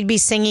quiet. She'd be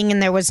singing,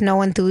 and there was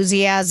no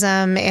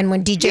enthusiasm. And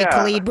when DJ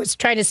Khalid was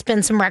trying to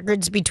spin some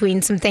records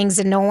between some things,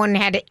 and no one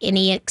had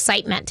any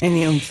excitement.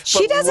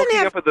 She doesn't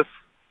have.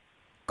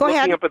 Go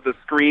ahead. Looking up at the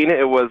screen,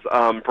 it was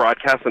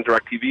broadcast on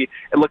DirecTV.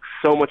 It looked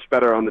so much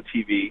better on the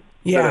TV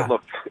than it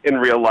looked in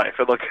real life.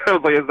 I was like,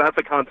 is that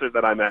the concert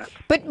that I'm at?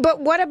 But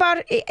what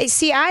about,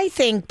 see, I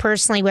think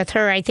personally with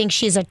her, I think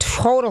she's a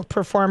total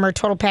performer,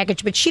 total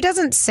package, but she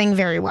doesn't sing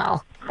very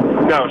well.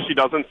 No, she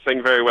doesn't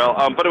sing very well.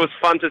 But it was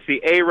fun to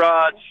see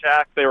A-Rod,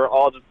 Shaq. They were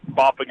all just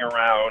bopping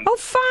around. Oh,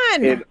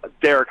 fun! And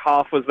Derek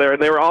Hoff was there,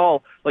 and they were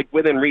all like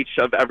within reach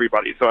of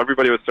everybody. So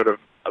everybody was sort of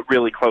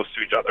really close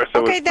to each other.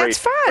 So Okay, it was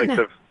that's great, fun.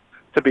 like,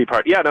 to be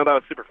part. Yeah, no, that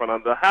was super fun.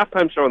 On the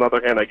halftime show, on the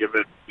other hand, I give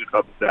it 2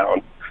 thumbs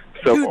down.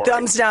 So Two boring.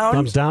 thumbs down?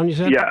 Thumbs down, you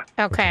said? Yeah.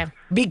 Okay.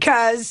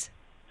 Because?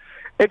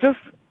 It just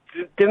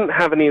didn't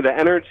have any of the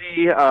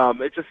energy.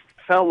 It just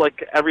felt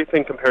like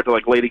everything compared to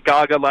like Lady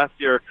Gaga last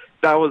year.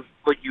 That was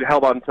like you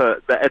held on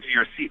to the edge of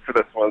your seat for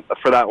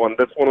that one.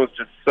 This one was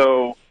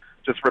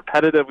just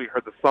repetitive. We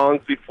heard the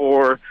songs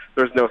before.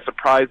 There's no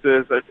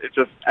surprises. It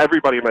just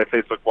everybody in my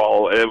Facebook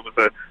wall. It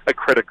was a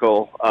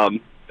critical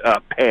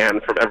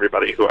pan from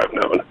everybody who I've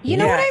known. You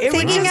know what I'm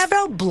thinking just of?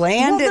 felt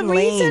bland well, and the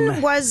reason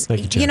lame. was,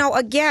 Thank you, Jen.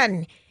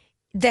 again,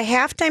 the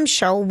halftime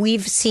show,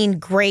 we've seen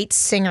great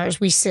singers.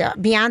 We saw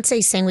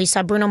Beyonce sing. We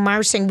saw Bruno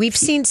Mars sing. We've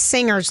seen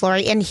singers,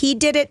 Lori, and he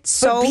did it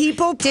so But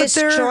people put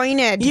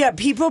disjointed.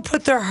 people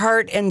put their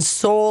heart and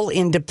soul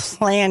into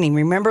planning.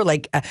 Remember,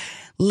 like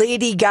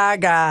Lady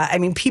Gaga. I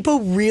mean,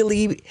 people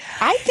really.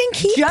 I think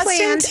he Justin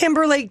planned.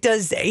 Timberlake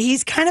does.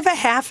 He's kind of a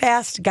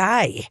half-assed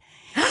guy.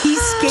 He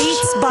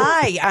skates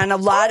by on a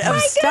lot of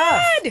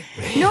stuff. God.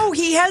 No,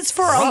 he has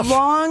for a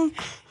long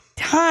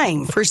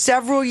time, for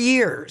several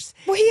years.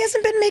 Well, he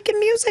hasn't been making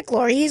music,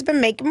 Lori. He's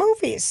been making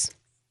movies.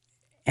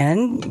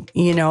 And,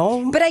 you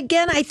know. But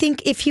again, I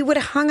think if he would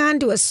have hung on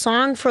to a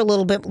song for a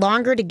little bit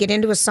longer to get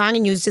into a song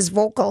and used his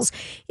vocals,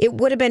 it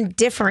would have been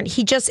different.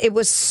 It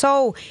was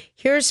so,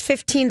 here's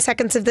 15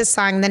 seconds of this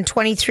song, then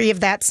 23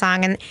 of that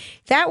song. And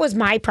that was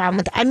my problem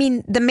with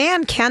the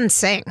man can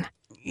sing.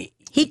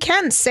 He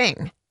can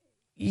sing.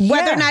 Yeah.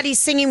 Whether or not he's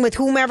singing with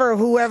whomever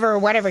or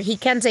whatever, he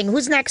can sing.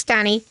 Who's next,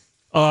 Donnie?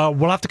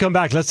 We'll have to come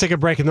back. Let's take a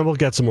break, and then we'll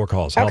get some more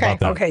calls. How about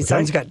that? Okay,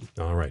 sounds good.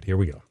 All right, here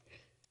we go.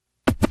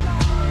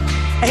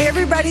 Hey,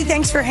 everybody.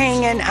 Thanks for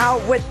hanging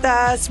out with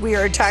us. We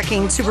are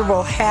talking Super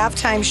Bowl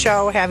halftime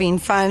show, having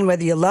fun,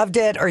 whether you loved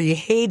it or you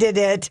hated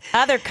it.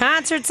 Other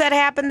concerts that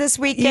happened this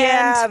weekend.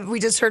 Yeah,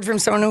 we just heard from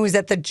someone who was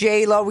at the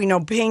J-Lo. We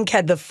know Pink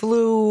had the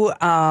flu.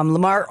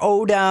 Lamar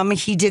Odom,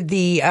 he did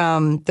the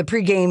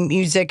pregame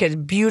music, a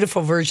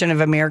beautiful version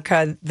of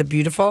America the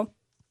Beautiful.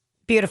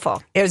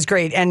 Beautiful. It was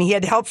great. And he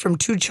had help from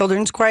 2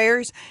 children's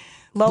choirs.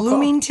 Local.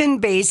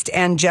 Bloomington-based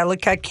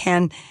Angelica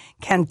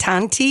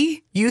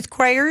Cantanti youth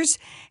choirs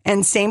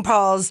and St.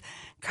 Paul's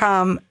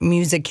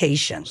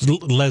Communication.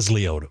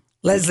 Leslie Odom.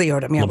 Leslie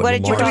Odom, yeah.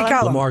 What do we call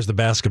him? Lamar's the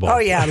basketball. Oh,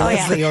 yeah,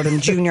 Leslie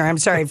Odom Jr., I'm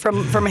sorry,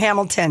 from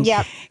Hamilton.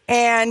 Yep.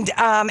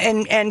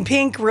 And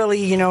Pink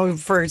really, you know,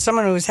 for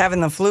someone who was having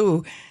the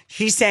flu,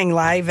 she sang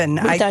live. And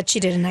I thought she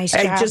did a nice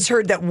job. I just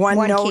heard that one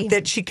note key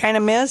that she kind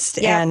of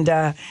missed. Yep.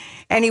 And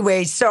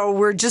anyway, so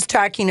we're just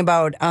talking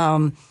about...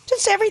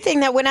 just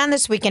everything that went on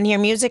this weekend here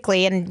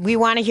musically, and we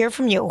want to hear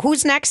from you.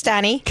 Who's next,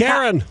 Donnie?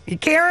 Karen.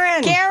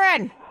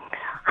 Karen.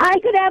 Hi,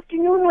 good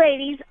afternoon,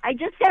 ladies. I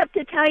just have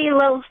to tell you a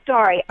little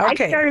story.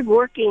 Okay. I started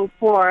working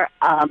for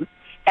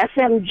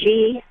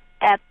SMG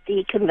at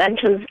the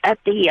conventions at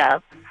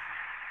the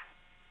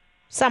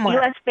somewhere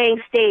U.S.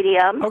 Bank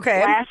Stadium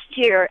last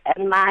year,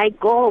 and my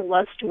goal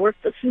was to work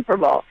the Super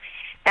Bowl.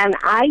 And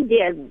I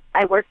did.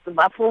 I worked the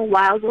Buffalo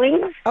Wild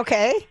Wings.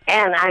 Okay.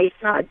 And I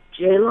saw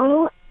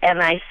J-Lo, and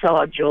I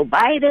saw Joe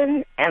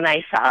Biden, and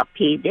I saw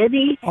P.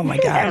 Diddy. Oh, my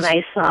gosh. And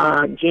I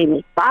saw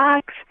Jamie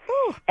Foxx.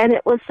 And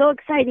it was so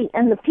exciting.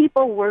 And the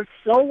people were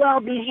so well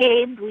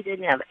behaved. We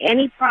didn't have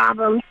any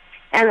problems.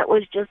 And it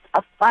was just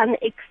a fun,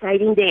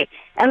 exciting day.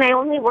 And I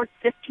only worked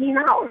 15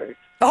 hours.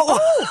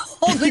 Oh,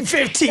 only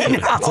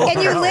 15 hours.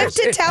 And you lived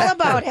to tell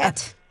about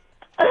it.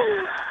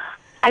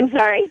 I'm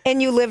sorry?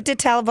 And you lived to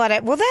tell about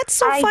it. Well, that's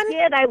so fun. I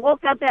did. I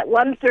woke up at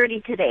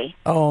 1:30 today.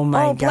 Oh, my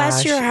gosh. Oh,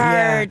 bless your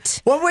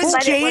heart. Yeah. What was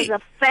But it was a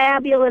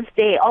fabulous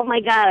day. Oh, my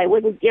God. I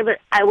wouldn't give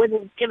it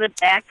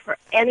back for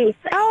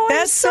anything. Oh,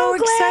 that's so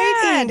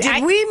exciting.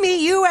 Did we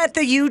meet you at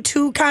the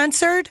U2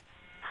 concert?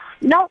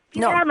 Nope,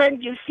 you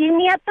haven't. You've seen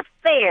me at the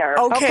fair.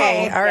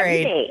 Okay, all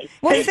right. Day.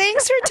 Well,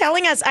 thanks for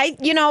telling us.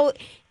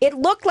 It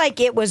looked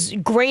like it was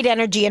great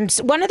energy. And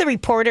one of the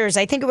reporters,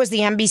 I think it was the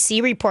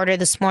NBC reporter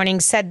this morning,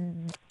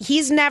 said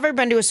he's never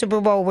been to a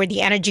Super Bowl where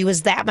the energy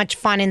was that much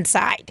fun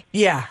inside.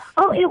 Yeah.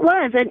 Oh, it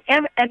was.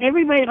 And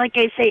everybody, like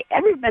I say,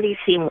 everybody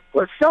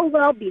was so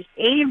well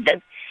behaved.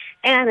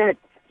 And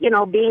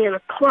being in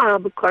a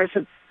club, of course,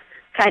 it's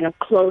kind of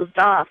closed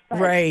off. But,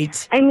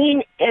 right. I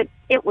mean,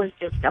 it was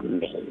just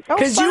amazing.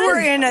 Because you were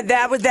in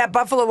that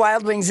Buffalo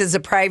Wild Wings is a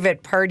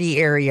private party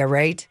area,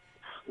 right?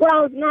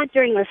 Well, not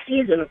during the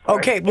season, of course.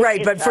 Okay,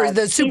 right, but for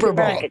the Super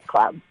Bowl. Market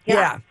Club.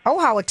 Yeah. Oh,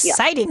 how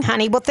exciting,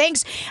 honey. Well,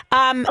 thanks.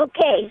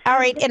 Okay. All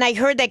right, and I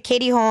heard that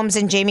Katie Holmes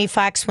and Jamie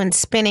Foxx went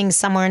spinning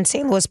somewhere in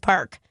St. Louis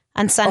Park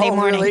on Sunday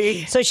morning.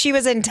 Really? So she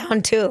was in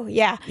town, too.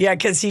 Yeah. Yeah,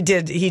 because he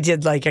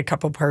did like a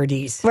couple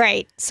parties.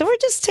 Right. So we're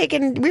just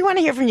we want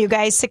to hear from you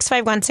guys.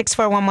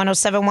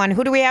 651-641-1071.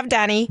 Who do we have,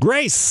 Donnie?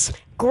 Grace.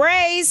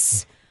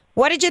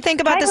 What did you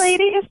think about this? Hi,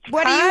 ladies.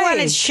 What do you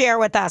want to share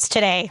with us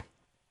today?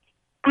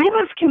 I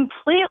was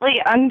completely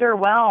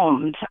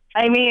underwhelmed.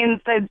 I mean,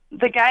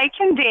 the guy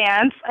can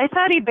dance. I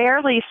thought he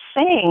barely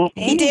sang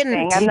anything. He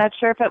didn't. I'm not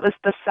sure if it was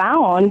the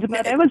sound,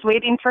 but I was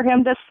waiting for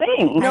him to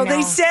sing. No,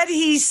 they said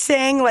he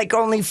sang like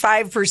only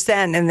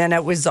 5%, and then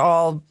it was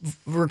all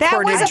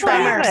recorded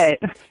tracks.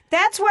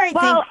 That's where I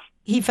think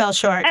he fell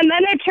short. And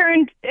then it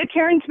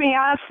turned me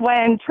off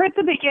when, toward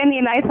the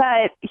beginning, I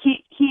thought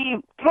he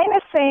kind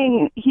of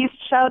sang, he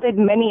shouted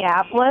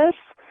Minneapolis.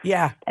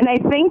 Yeah. And I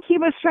think he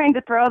was trying to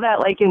throw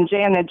that like in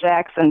Janet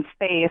Jackson's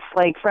face,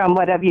 like from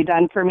What Have You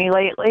Done For Me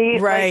Lately?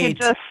 Right.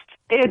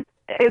 Like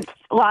it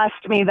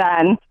lost me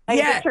then. I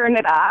had to turn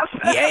it off.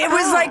 Yeah, it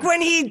was like when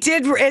he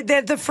did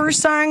the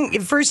first song,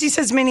 first he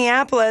says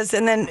Minneapolis,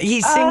 and then he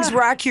sings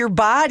Rock Your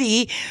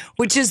Body,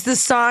 which is the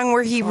song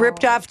where he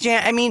ripped off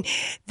I mean,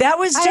 that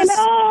was just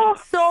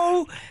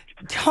so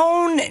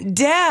tone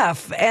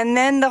deaf. And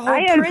then the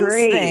whole Prince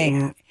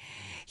thing.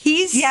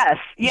 I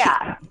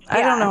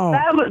don't know.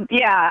 I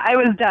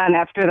was done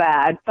after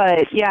that,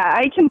 but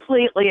I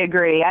completely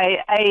agree.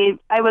 I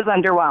was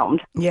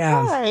underwhelmed.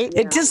 Yeah, right.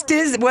 It just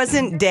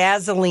wasn't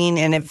dazzling,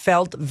 and it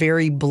felt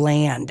very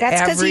bland.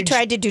 That's because he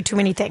tried to do too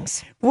many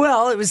things.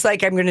 Well, it was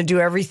like I'm going to do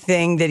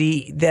everything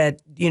that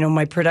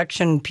my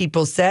production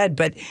people said,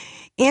 but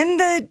in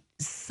the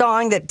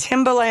song that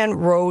Timbaland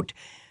wrote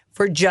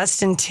for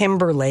Justin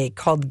Timberlake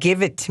called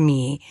 "Give It to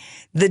Me,"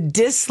 the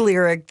diss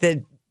lyric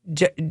that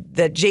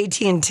that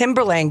JT and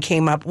Timberland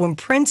came up when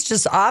Prince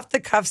just off the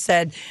cuff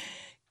said,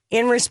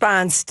 in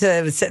response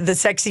to the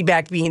Sexy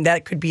Back being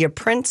that could be a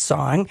Prince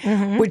song,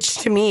 which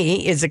to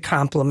me is a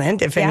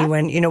compliment. If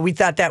anyone, we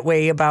thought that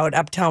way about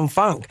Uptown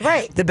Funk.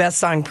 Right. The best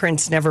song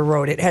Prince never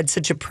wrote. It had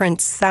such a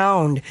Prince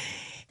sound.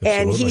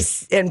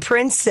 Absolutely. And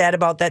Prince said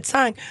about that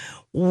song,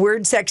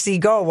 where'd sexy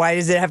go? Why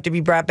does it have to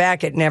be brought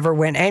back? It never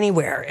went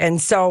anywhere.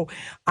 And so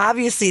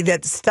obviously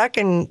that's stuck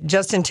in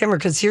Justin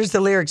Timberlake, because here's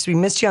the lyrics. We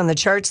missed you on the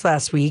charts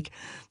last week.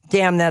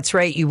 Damn, that's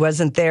right. You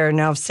wasn't there.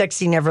 Now, if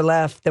sexy never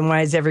left, then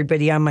why is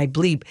everybody on my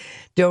bleep?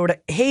 Don't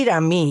hate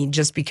on me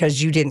just because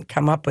you didn't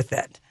come up with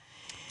it.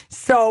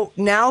 So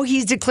now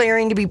he's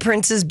declaring to be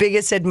Prince's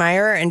biggest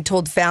admirer and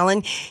told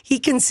Fallon he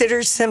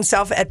considers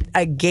himself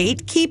a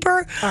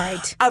gatekeeper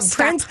of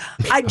Prince.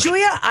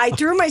 Julia, I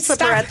threw my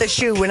slipper at the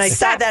shoe when I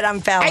saw that on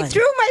Fallon. I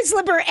threw my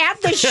slipper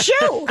at the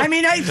shoe. I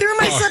mean, I threw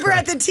my slipper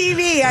at the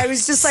TV. I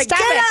was just like, get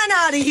on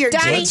out of here,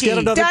 Donnie, Let's get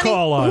another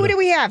call on. Who do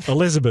we have?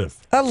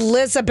 Elizabeth.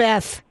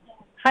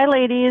 Hi,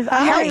 ladies.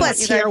 Help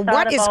us here.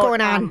 What is going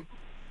on?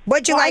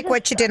 What'd you like?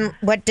 What didn't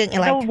you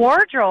like? The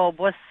wardrobe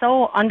was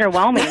so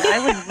underwhelming.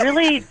 I was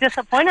really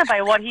disappointed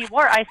by what he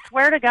wore. I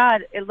swear to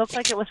God, it looked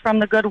like it was from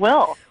the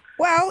Goodwill.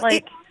 Well,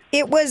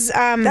 it was.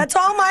 That's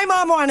all my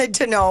mom wanted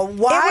to know.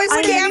 Why it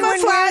was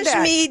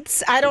camouflage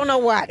meets I don't know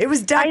what. It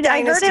was Duck I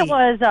Dynasty. heard it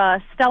was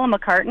Stella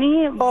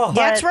McCartney. Oh,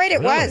 that's right.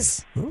 It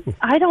was.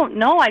 I don't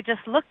know. I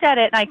just looked at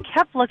it and I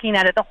kept looking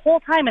at it the whole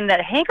time. And that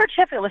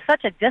handkerchief, it was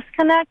such a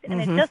disconnect. And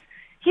it just,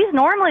 he's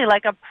normally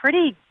like a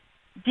pretty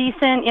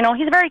decent,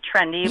 he's very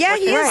trendy. Yeah,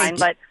 he is. Fine,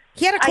 but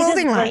he had a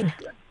clothing line.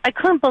 I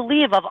couldn't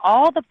believe of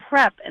all the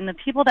prep and the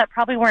people that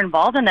probably were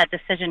involved in that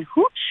decision,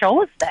 who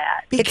chose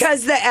that?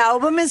 Because the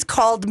album is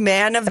called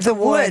Man of the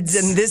Woods,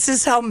 and this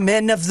is how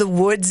men of the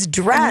woods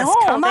dress. No,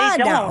 Come on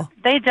don't. now.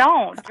 They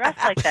don't dress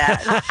like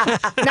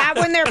that. Not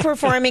when they're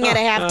performing at a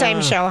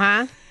halftime show,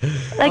 huh?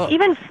 Like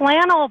even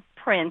flannel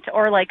print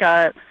or like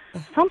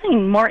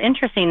something more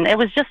interesting. It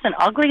was just an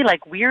ugly,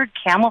 like weird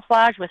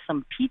camouflage with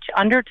some peach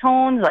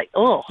undertones. Like,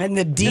 oh, and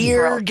the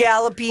deer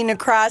galloping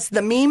across.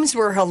 The memes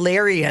were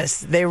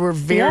hilarious. They were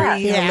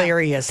very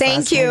hilarious.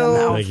 Thank you.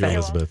 Thank you,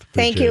 Elizabeth.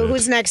 Thank you. Appreciate it.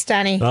 Who's next,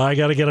 Donnie? I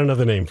got to get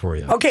another name for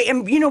you. Okay,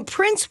 and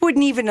Prince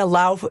wouldn't even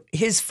allow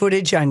his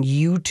footage on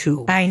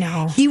YouTube. I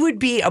know. He would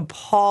be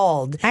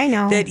appalled. I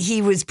know that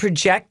he was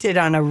projected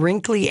on a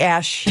wrinkly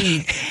ass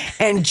sheet,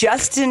 and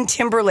Justin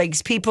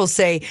Timberlake's people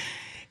say,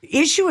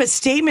 issue a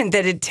statement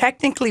that it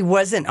technically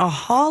wasn't a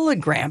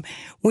hologram.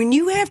 When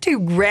you have to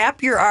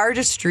wrap your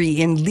artistry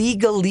in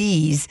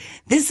legalese,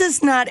 this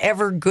is not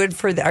ever good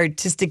for the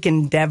artistic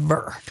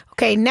endeavor.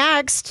 Okay,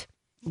 next.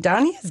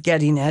 Donnie is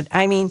getting it.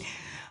 I mean,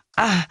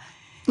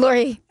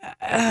 Lori.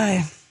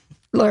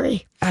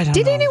 Lori. I don't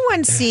Did know.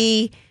 anyone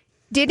see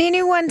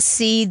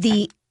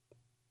the...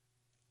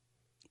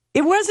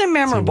 It wasn't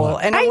memorable,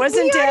 and it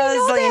wasn't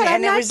dazzling.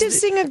 I'm not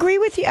disagree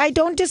with you. I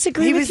don't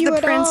disagree with you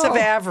at all. He was the Prince of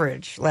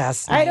Average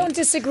last night. I don't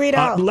disagree at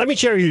all. Let me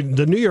share you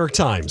the New York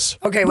Times.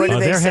 Okay, what did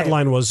they their say?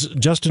 headline was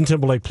Justin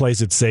Timberlake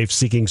plays it safe,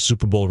 seeking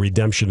Super Bowl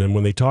redemption. And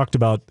when they talked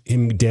about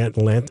him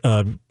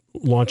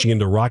launching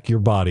into Rock Your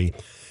Body,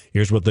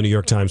 here's what the New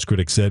York Times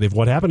critic said. If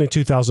what happened in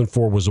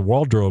 2004 was a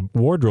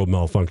wardrobe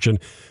malfunction,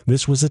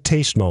 this was a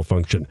taste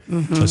malfunction.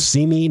 A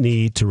seamy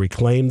need to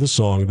reclaim the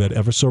song that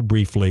ever so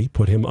briefly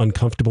put him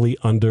uncomfortably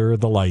under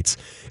the lights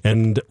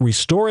and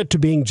restore it to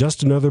being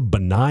just another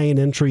benign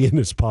entry in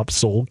his pop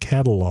soul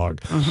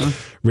catalog.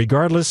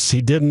 Regardless,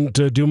 he didn't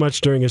do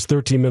much during his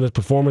 13-minute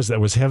performance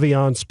that was heavy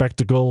on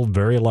spectacle,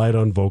 very light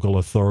on vocal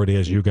authority,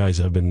 as you guys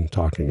have been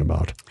talking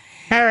about.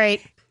 All right.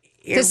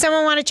 Does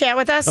someone want to chat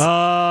with us?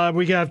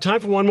 We got time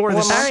for one more.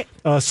 This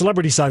is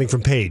celebrity sighting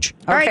from Paige.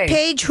 All right,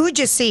 Paige, who'd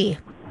you see?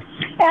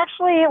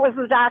 Actually, it was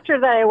the doctor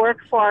that I work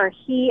for.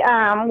 He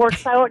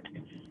works out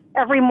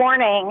every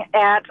morning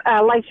at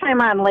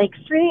Lifetime on Lake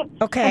Street.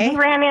 Okay. And he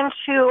ran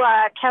into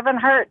Kevin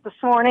Hart this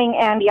morning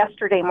and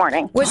yesterday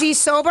morning. Was he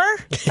sober?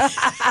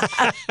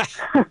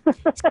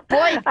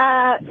 Boy,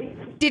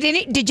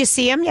 did you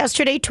see him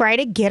yesterday try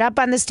to get up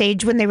on the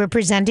stage when they were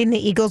presenting the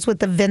Eagles with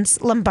the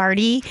Vince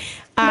Lombardi?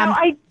 No,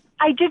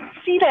 I didn't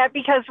see that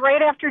because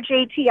right after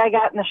JT, I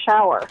got in the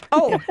shower.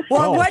 Oh,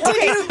 well, what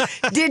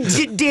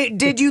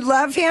did you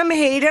love him,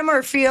 hate him,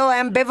 or feel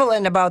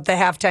ambivalent about the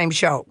halftime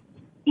show?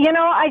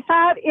 I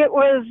thought it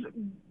was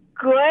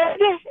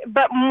good,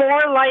 but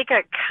more like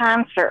a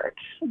concert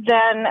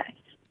than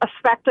a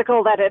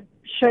spectacle that it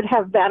should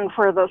have been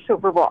for the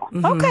Super Bowl.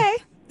 Okay.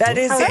 That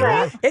is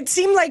it. It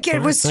seemed like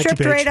it was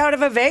stripped right out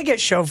of a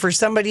Vegas show for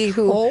somebody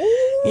who,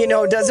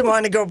 doesn't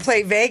want to go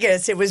play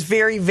Vegas. It was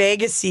very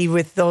Vegas-y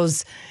with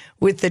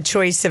the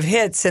choice of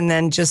hits and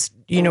then just,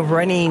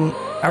 running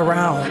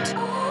around.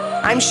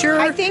 I'm sure.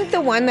 I think the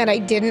one that I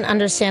didn't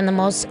understand the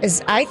most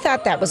is I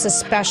thought that was a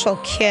special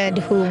kid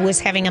who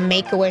was having a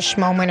Make-A-Wish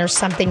moment or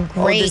something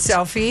great. Oh, the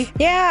selfie?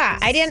 Yeah.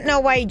 I didn't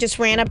know why he just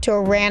ran up to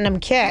a random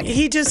kid.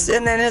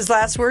 And then his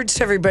last words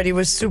to everybody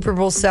was Super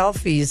Bowl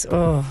selfies.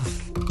 Oh.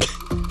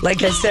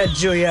 Like I said,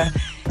 Julia,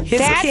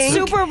 That kink.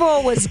 Super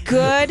Bowl was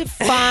good,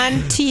 fun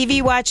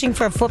TV watching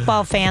for a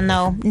football fan,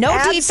 though. No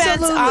defense,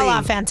 Absolutely. all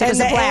offense. It was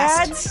and a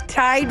blast. The ads,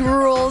 Tide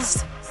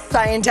rules,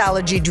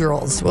 Scientology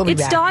drools. We'll be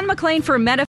It's back. Dawn McClain for Meta